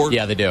trees on the court?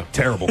 Yeah, they do.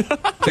 Terrible.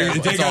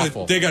 Terrible. It's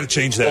awful. They got to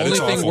change that. Only It's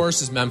thing awful.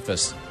 worse is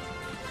Memphis.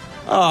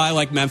 Oh, I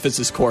like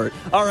Memphis's court.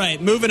 All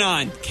right, moving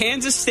on.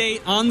 Kansas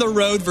State on the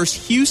road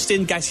versus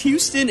Houston. Guys,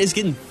 Houston is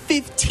getting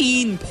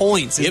 15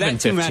 points. Is Given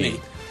that too 15. many?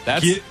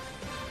 That's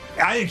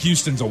I think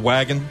Houston's a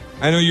wagon.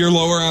 I know you're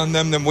lower on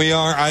them than we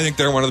are. I think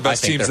they're one of the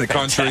best I think teams in the they're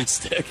country.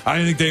 fantastic.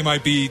 I think they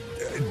might be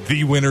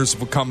the winners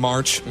come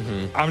March.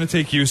 I'm going to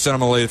take Houston. I'm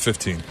going to lay at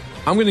 15.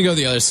 I'm going to go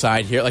the other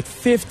side here. Like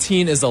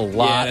 15 is a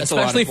lot, Yeah, that's a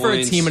lot of especially for a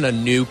points. team in a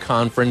new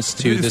conference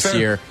too It's this fair.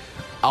 year.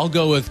 I'll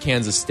go with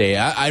Kansas State.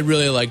 I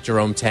really like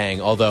Jerome Tang,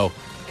 although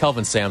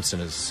Kelvin Sampson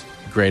is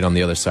great on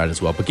the other side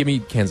as well. But give me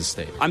Kansas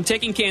State. I'm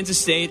taking Kansas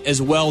State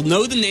as well.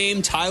 Know the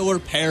name Tyler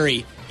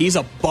Perry. He's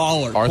a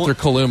baller. Arthur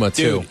Kaluma,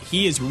 too. Dude,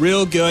 he is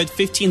real good.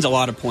 15's a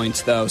lot of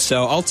points, though.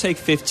 So I'll take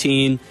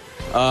 15.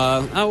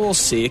 We'll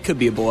see. It could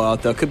be a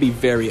blowout, though. It could be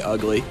very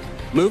ugly.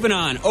 Moving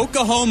on.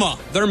 Oklahoma.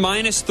 They're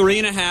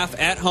 -3.5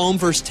 at home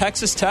versus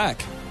Texas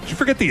Tech. Did you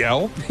forget the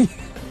L?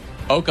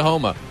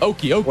 Oklahoma.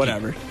 Okie.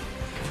 Whatever.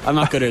 I'm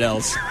not good at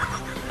L's.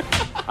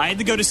 I had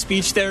to go to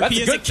speech therapy That's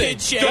a as a good thing.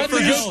 kid, Shay. That's a for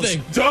good L's.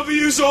 thing.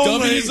 W's only.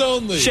 W's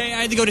only. Shay,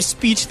 I had to go to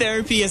speech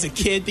therapy as a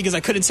kid because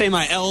I couldn't say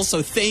my L,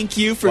 so thank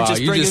you for Wow,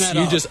 just bringing that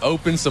you up. just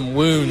opened some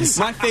wounds.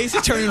 My face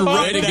is turning Way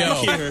red to back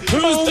go. here.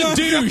 Who's the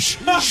douche?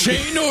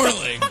 Shane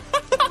Norling.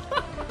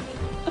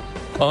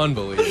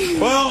 Unbelievable.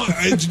 Well,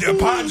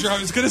 Podger,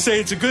 I was going to say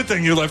it's a good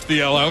thing you left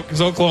the L out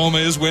because Oklahoma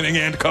is winning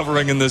and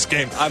covering in this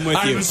game. I'm with you.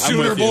 I'm a I'm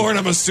Sooner with you. born.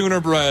 I'm a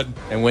Sooner bred.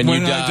 And when you I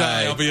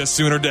die- I'll be a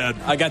Sooner dead.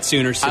 I got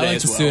Sooners I today like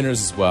as the well.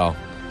 Sooners as well.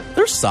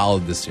 They're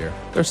solid this year.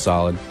 They're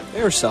solid.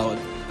 They were solid.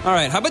 All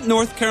right, how about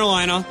North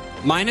Carolina?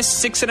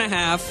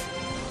 -6.5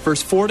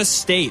 versus Florida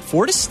State.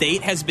 Florida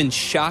State has been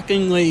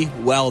shockingly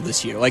well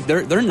this year. Like,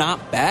 they're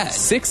not bad.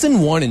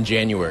 6-1 in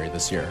January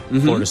this year.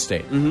 Florida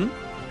State.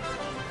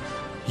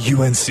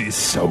 UNC is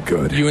so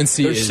good. UNC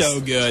They're is so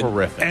good.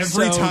 terrific.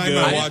 Every so time good.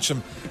 I watch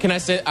them, Can I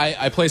say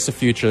I placed a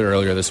future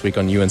earlier this week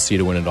on UNC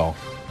to win it all?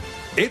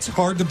 it's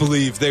hard to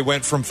believe they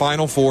went from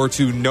Final Four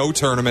to no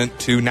tournament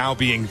to now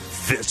being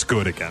this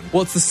good again.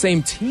 Well, it's the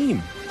same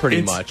team,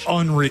 pretty much.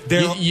 Unreal.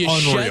 They're You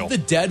unreal. shed the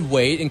dead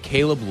weight in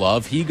Caleb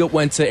Love. He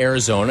went to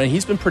Arizona, and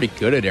he's been pretty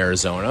good at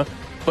Arizona.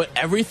 But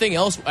everything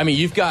else, I mean,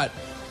 you've got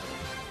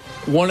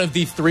one of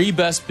the 3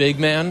 best big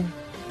men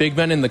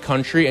in the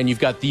country, and you've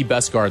got the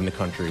best guard in the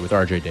country with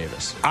R.J.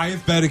 Davis. I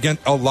have bet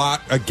a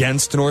lot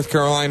against North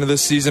Carolina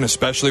this season,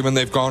 especially when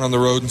they've gone on the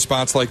road in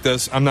spots like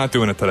this. I'm not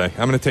doing it today.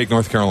 I'm going to take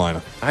North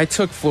Carolina. I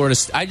took Florida.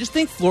 I just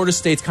think Florida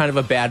State's kind of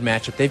a bad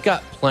matchup. They've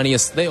got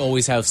they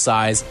always have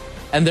size,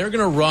 and they're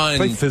going to run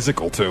Play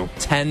physical, too.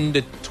 10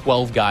 to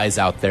 12 guys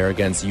out there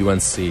against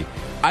UNC.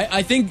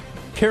 I think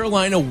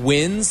Carolina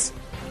wins,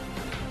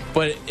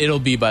 but it'll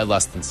be by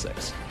less than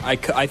 6. I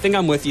think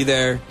I'm with you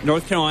there.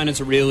 North Carolina's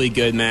really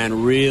good,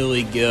 man.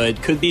 Really good.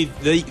 Could be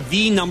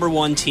the number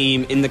 1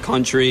 team in the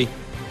country.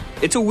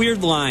 It's a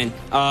weird line.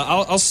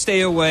 I'll stay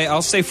away.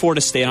 I'll say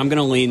Florida State. I'm going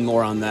to lean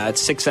more on that.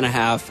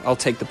 6.5. I'll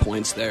take the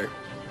points there.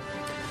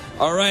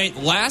 All right,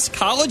 last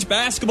college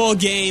basketball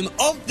game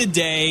of the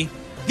day.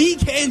 The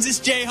Kansas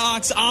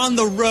Jayhawks on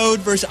the road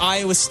versus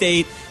Iowa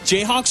State.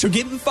 Jayhawks are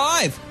getting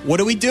 5. What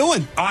are we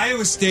doing?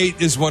 Iowa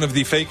State is one of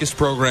the fakest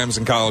programs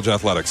in college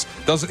athletics.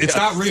 It's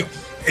not real.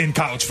 In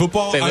college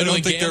football, They I literally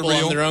don't think they're gamble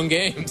real. on their own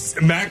games.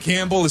 Matt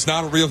Campbell is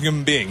not a real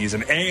human being. He's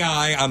an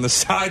AI on the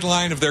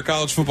sideline of their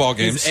college football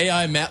games. He's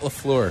AI Matt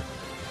LaFleur.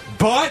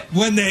 But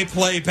when they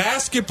play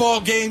basketball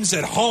games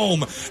at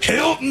home,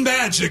 Hilton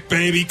Magic,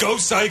 baby. Go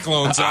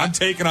Cyclones. I'm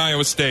taking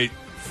Iowa State.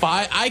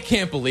 5. I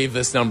can't believe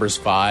this number's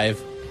 5,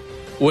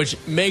 which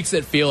makes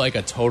it feel like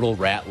a total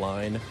rat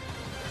line.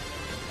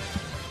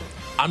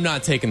 I'm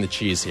not taking the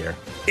cheese here.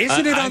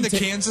 Isn't it on the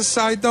Kansas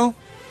side, though?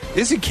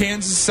 Isn't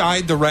Kansas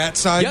side the rat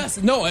side?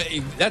 Yes. No,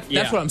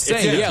 that's what I'm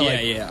saying.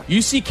 Yeah.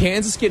 You see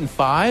Kansas getting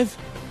 5?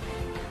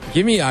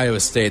 Give me Iowa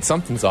State.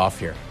 Something's off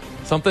here.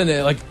 Something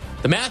like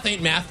the math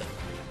ain't math.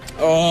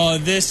 Oh,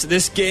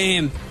 this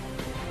game.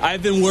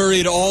 I've been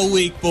worried all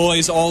week,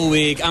 boys, all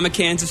week. I'm a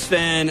Kansas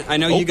fan. I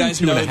know you guys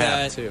know 2.5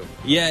 that. too.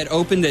 Yeah, it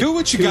opened at do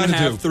what you got to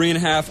do.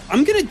 3.5.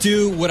 I'm going to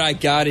do what I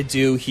got to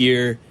do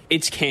here.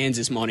 It's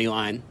Kansas money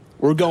line.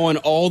 We're going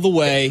all the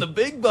way. The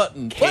big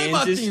button. Play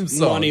my theme Kansas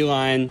song. money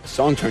line.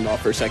 Song turned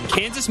off for a second.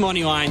 Kansas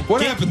money line.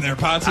 What happened there,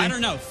 Potsy? I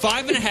don't know.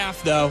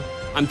 5.5 though.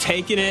 I'm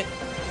taking it.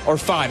 Or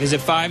 5. Is it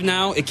 5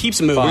 now? It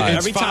keeps moving. 5.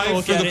 Every It's time I 5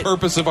 look for at the it,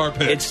 purpose of our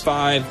picks. it's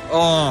 5.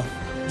 Oh,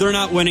 they're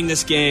not winning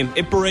this game.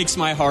 It breaks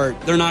my heart.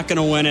 They're not going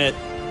to win it.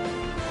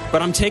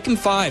 But I'm taking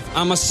 5.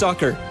 I'm a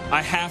sucker.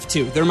 I have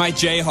to. They're my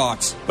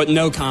Jayhawks. But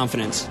no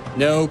confidence.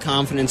 No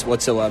confidence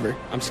whatsoever.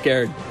 I'm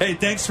scared. Hey,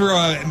 thanks for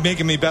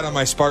making me bet on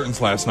my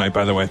Spartans last night,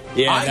 by the way.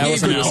 Yeah, I that gave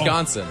was an you L.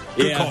 Wisconsin.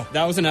 Good Yeah, call.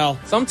 that was an L.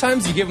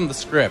 Sometimes you give them the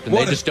script and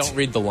they just don't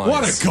read the lines.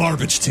 What a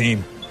garbage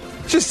team.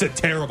 Just a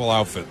terrible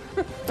outfit.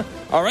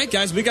 All right,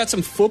 guys, we got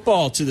some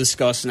football to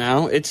discuss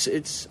now.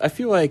 I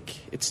feel like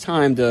it's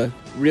time to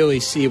really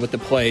see what the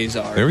plays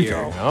are. There we here.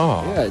 go.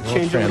 Oh, Yeah,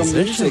 change a little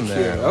transition music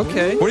there. here.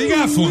 Okay. What do you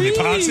got for me,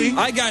 Potsy?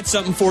 I got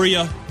something for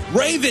you.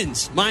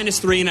 Ravens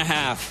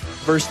 -3.5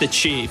 versus the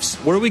Chiefs.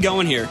 Where are we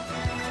going here?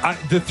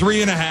 The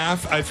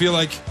 3.5, I feel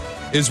like,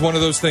 is one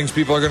of those things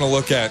people are going to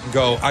look at and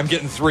go, I'm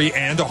getting 3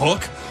 and a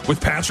hook with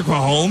Patrick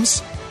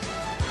Mahomes.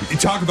 You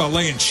talk about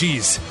laying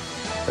cheese.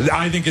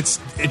 I think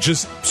it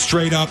just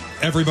straight up,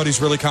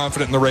 everybody's really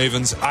confident in the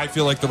Ravens. I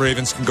feel like the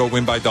Ravens can go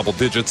win by double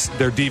digits.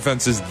 Their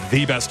defense is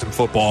the best in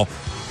football.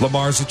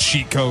 Lamar's a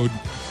cheat code.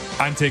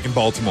 I'm taking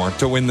Baltimore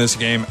to win this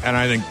game, and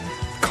I think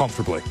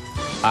comfortably.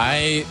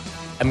 I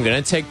am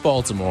going to take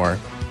Baltimore,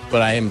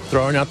 but I am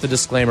throwing out the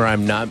disclaimer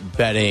I'm not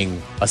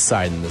betting a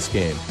side in this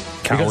game.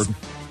 Coward.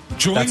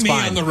 Join That's me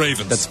fine. on the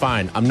Ravens. That's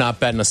fine. I'm not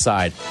betting a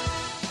side.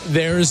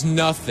 There is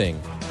nothing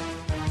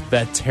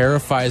that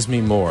terrifies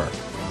me more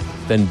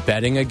than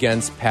betting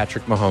against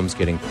Patrick Mahomes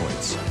getting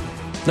points.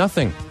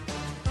 Nothing.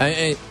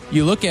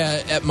 You look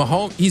at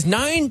Mahomes, he's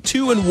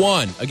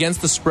 9-2-1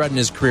 against the spread in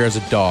his career as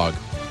a dog.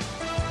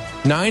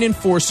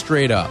 9-4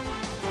 straight up.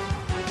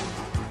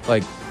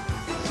 Like,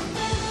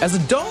 as a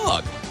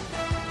dog.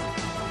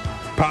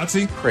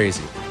 Potsy?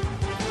 Crazy.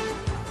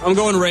 I'm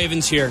going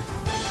Ravens here.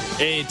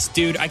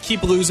 Dude, I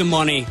keep losing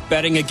money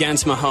betting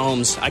against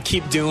Mahomes. I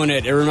keep doing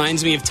it. It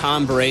reminds me of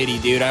Tom Brady,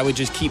 dude. I would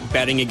just keep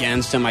betting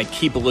against him. I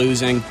keep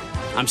losing.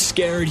 I'm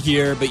scared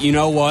here, but you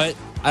know what?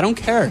 I don't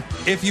care.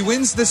 If he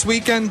wins this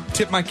weekend,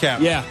 tip my cap.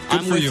 Yeah, Good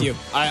I'm for with you.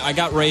 I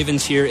got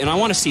Ravens here, and I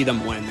want to see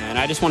them win, man.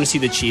 I just want to see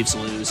the Chiefs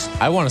lose.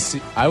 I want to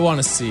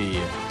see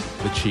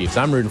the Chiefs.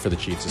 I'm rooting for the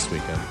Chiefs this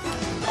weekend.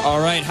 All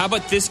right, how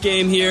about this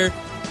game here?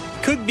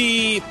 Could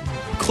be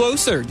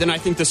closer than I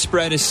think the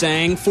spread is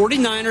saying.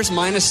 49ers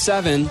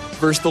 -7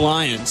 versus the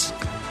Lions.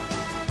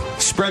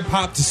 Spread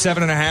popped to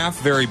 7.5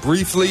 very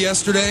briefly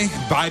yesterday.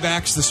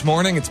 Buybacks this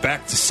morning. It's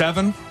back to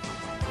 7.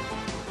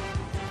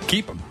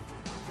 Keep them.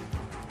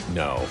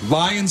 No.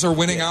 Lions are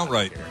winning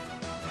outright.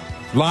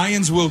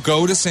 Lions will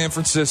go to San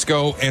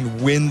Francisco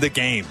and win the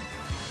game.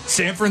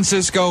 San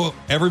Francisco,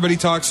 everybody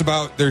talks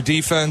about their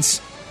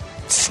defense.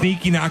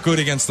 Sneaky, not good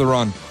against the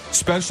run,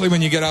 especially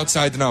when you get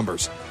outside the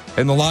numbers.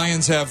 And the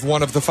Lions have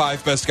one of the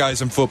 5 best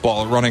guys in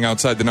football running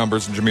outside the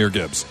numbers in Jahmyr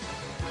Gibbs.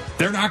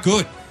 They're not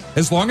good.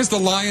 As long as the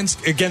Lions,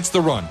 against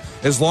the run,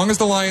 as long as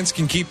the Lions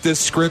can keep this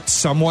script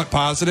somewhat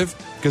positive,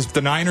 because if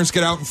the Niners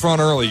get out in front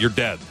early, you're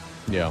dead.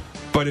 Yeah.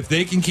 But if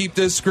they can keep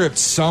this script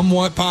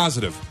somewhat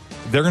positive,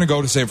 they're going to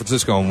go to San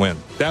Francisco and win.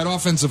 That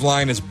offensive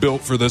line is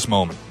built for this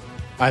moment.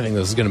 I think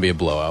this is going to be a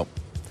blowout.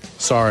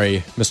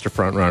 Sorry, Mr.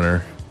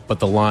 Frontrunner, but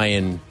the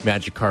Lion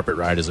magic carpet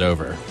ride is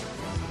over.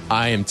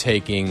 I am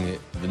taking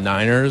the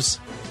Niners,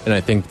 and I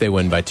think they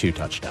win by 2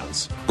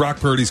 touchdowns. Brock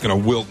Purdy's going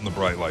to wilt in the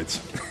bright lights.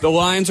 The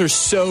Lions are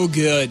so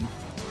good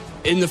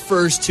in the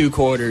first 2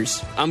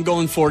 quarters. I'm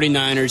going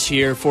 49ers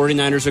here.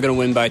 49ers are going to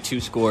win by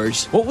 2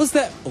 scores. What was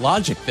that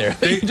logic there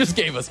that you just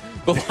gave us?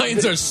 The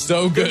Lions are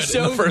so good in the first 2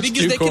 quarters.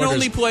 Because they can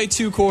only play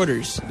 2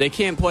 quarters. They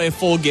can't play a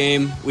full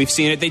game. We've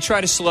seen it. They try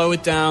to slow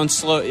it down.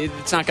 It's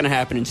not going to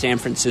happen in San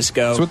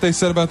Francisco. That's what they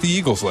said about the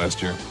Eagles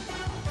last year.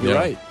 You're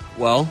right.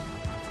 Well,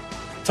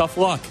 tough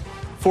luck.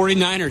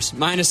 49ers,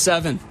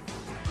 -7.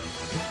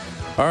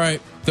 All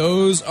right.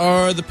 Those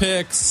are the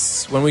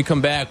picks. When we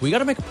come back, we got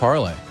to make a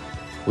parlay.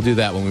 We'll do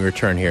that when we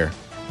return here.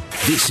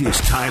 This is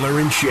Tyler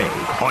and Shea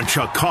on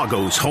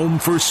Chicago's Home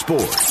for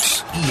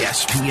Sports,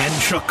 ESPN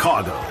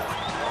Chicago.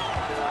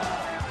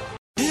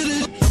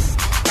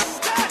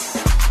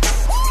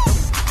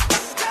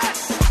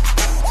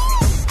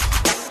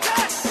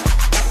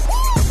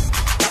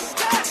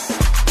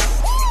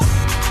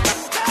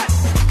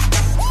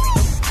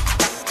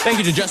 Thank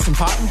you to Justin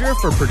Pottinger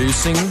for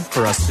producing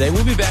for us today.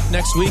 We'll be back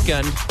next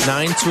weekend,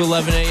 9 to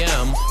 11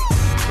 a.m.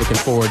 Looking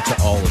forward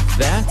to all of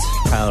that.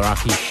 Tyler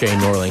Rocky, Shea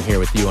Norling here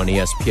with you on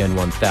ESPN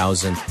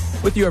 1000.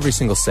 With you every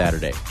single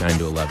Saturday, 9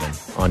 to 11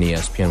 on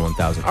ESPN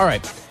 1000. All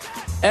right.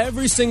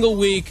 Every single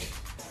week,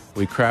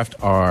 we craft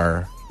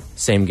our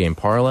same game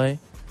parlay.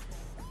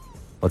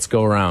 Let's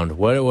go around.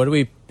 What are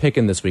we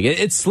picking this week?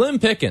 It's slim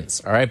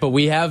pickings, all right? But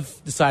we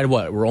have decided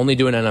what? We're only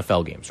doing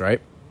NFL games,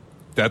 right?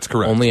 That's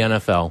correct. Only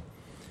NFL.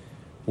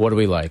 What do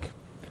we like?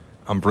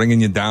 I'm bringing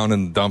you down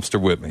in the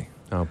dumpster with me.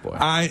 Oh, boy.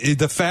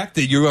 The fact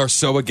that you are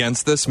so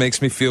against this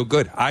makes me feel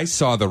good. I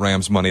saw the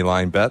Rams money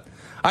line bet.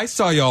 I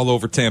saw you all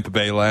over Tampa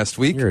Bay last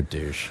week. You're a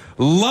douche.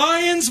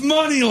 Lions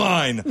money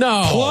line.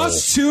 No.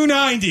 Plus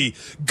 290.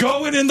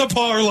 Going in the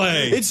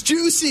parlay. It's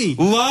juicy.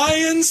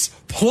 Lions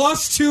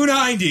plus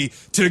 290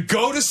 to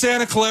go to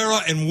Santa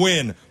Clara and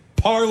win.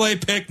 Parlay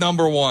pick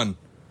number 1.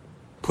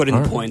 Put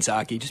in the points,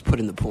 Aki. Just put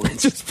in the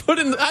points. Just put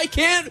in. I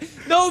can't.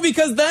 No,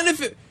 because then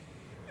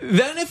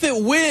if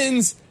it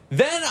wins,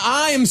 then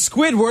I am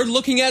Squidward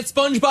looking at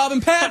SpongeBob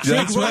and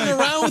Patrick running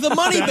around with a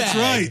money bag. That's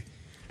right.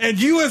 And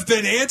you have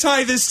been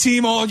anti this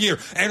team all year.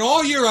 And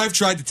all year I've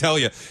tried to tell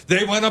you.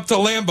 They went up to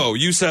Lambeau.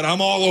 You said,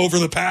 I'm all over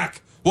the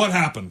pack. What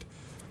happened?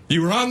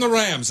 You were on the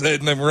Rams,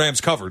 and the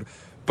Rams covered.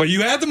 But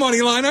you had the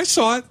money line. I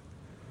saw it.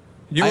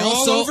 You were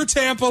all over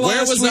Tampa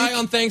last week. Where was I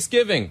on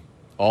Thanksgiving?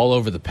 All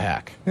over the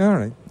pack. All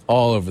right.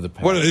 All over the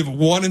pack. What,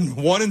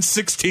 1 in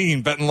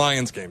 16 betting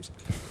Lions games.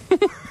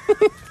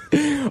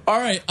 All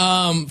right,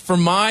 for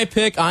my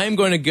pick, I am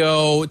going to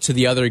go to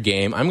the other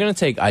game. I'm going to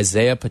take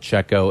Isaiah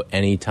Pacheco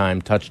anytime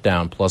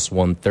touchdown plus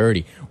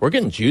 130. We're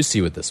getting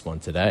juicy with this one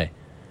today.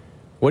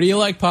 What do you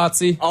like,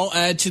 Potsy? I'll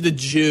add to the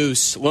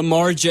juice.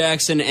 Lamar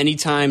Jackson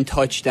anytime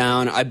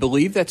touchdown. I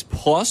believe that's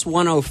plus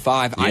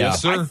 105. Yeah,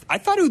 sir. I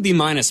thought it would be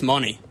minus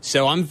money,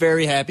 so I'm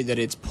very happy that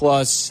it's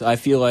plus. I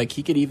feel like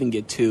he could even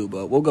get 2,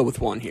 but we'll go with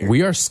 1 here.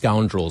 We are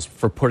scoundrels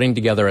for putting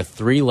together a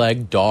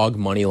 3-leg dog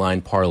money line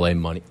parlay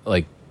money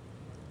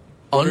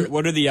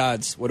What are the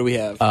odds? What do we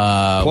have?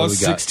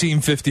 Plus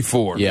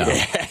 1654.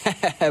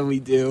 Yeah, we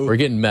do. We're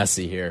getting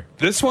messy here.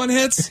 This one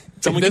hits.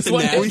 Someone this get the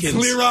one, We napkins.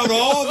 clear out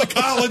all the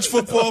college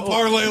football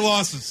parlay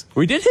losses.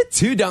 We did hit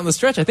 2 down the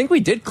stretch. I think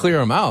we did clear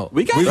them out.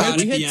 We got hot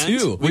we at hit the end.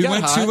 2. We got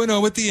went hot.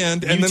 2-0 at the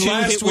end, and You then two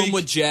last hit week, one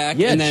with Jack,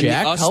 Yeah, and then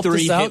Jack us helped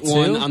 3 us out, hit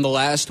one too. on the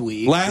last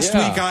week. last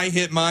Yeah. week I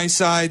hit my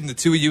side, and the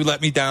 2 of you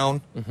let me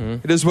down.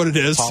 It is what it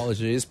is.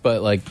 Apologies,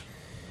 but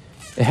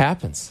it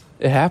happens.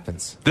 It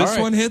happens. This All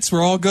right. one hits.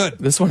 We're all good.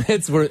 This one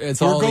hits.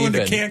 It's all We're going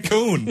even. to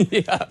Cancun.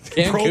 Yeah,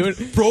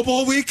 Cancun. Pro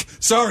Bowl week?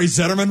 Sorry,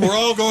 Zetterman. We're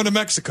all going to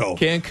Mexico.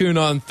 Cancun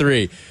on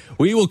 3.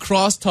 We will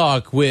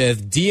crosstalk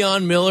with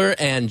Dion Miller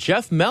and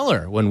Jeff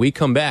Meller when we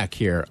come back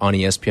here on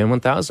ESPN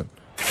 1000.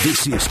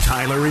 This is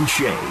Tyler and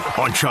Shea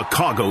on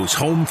Chicago's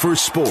Home for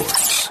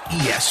Sports,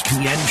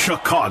 ESPN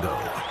Chicago.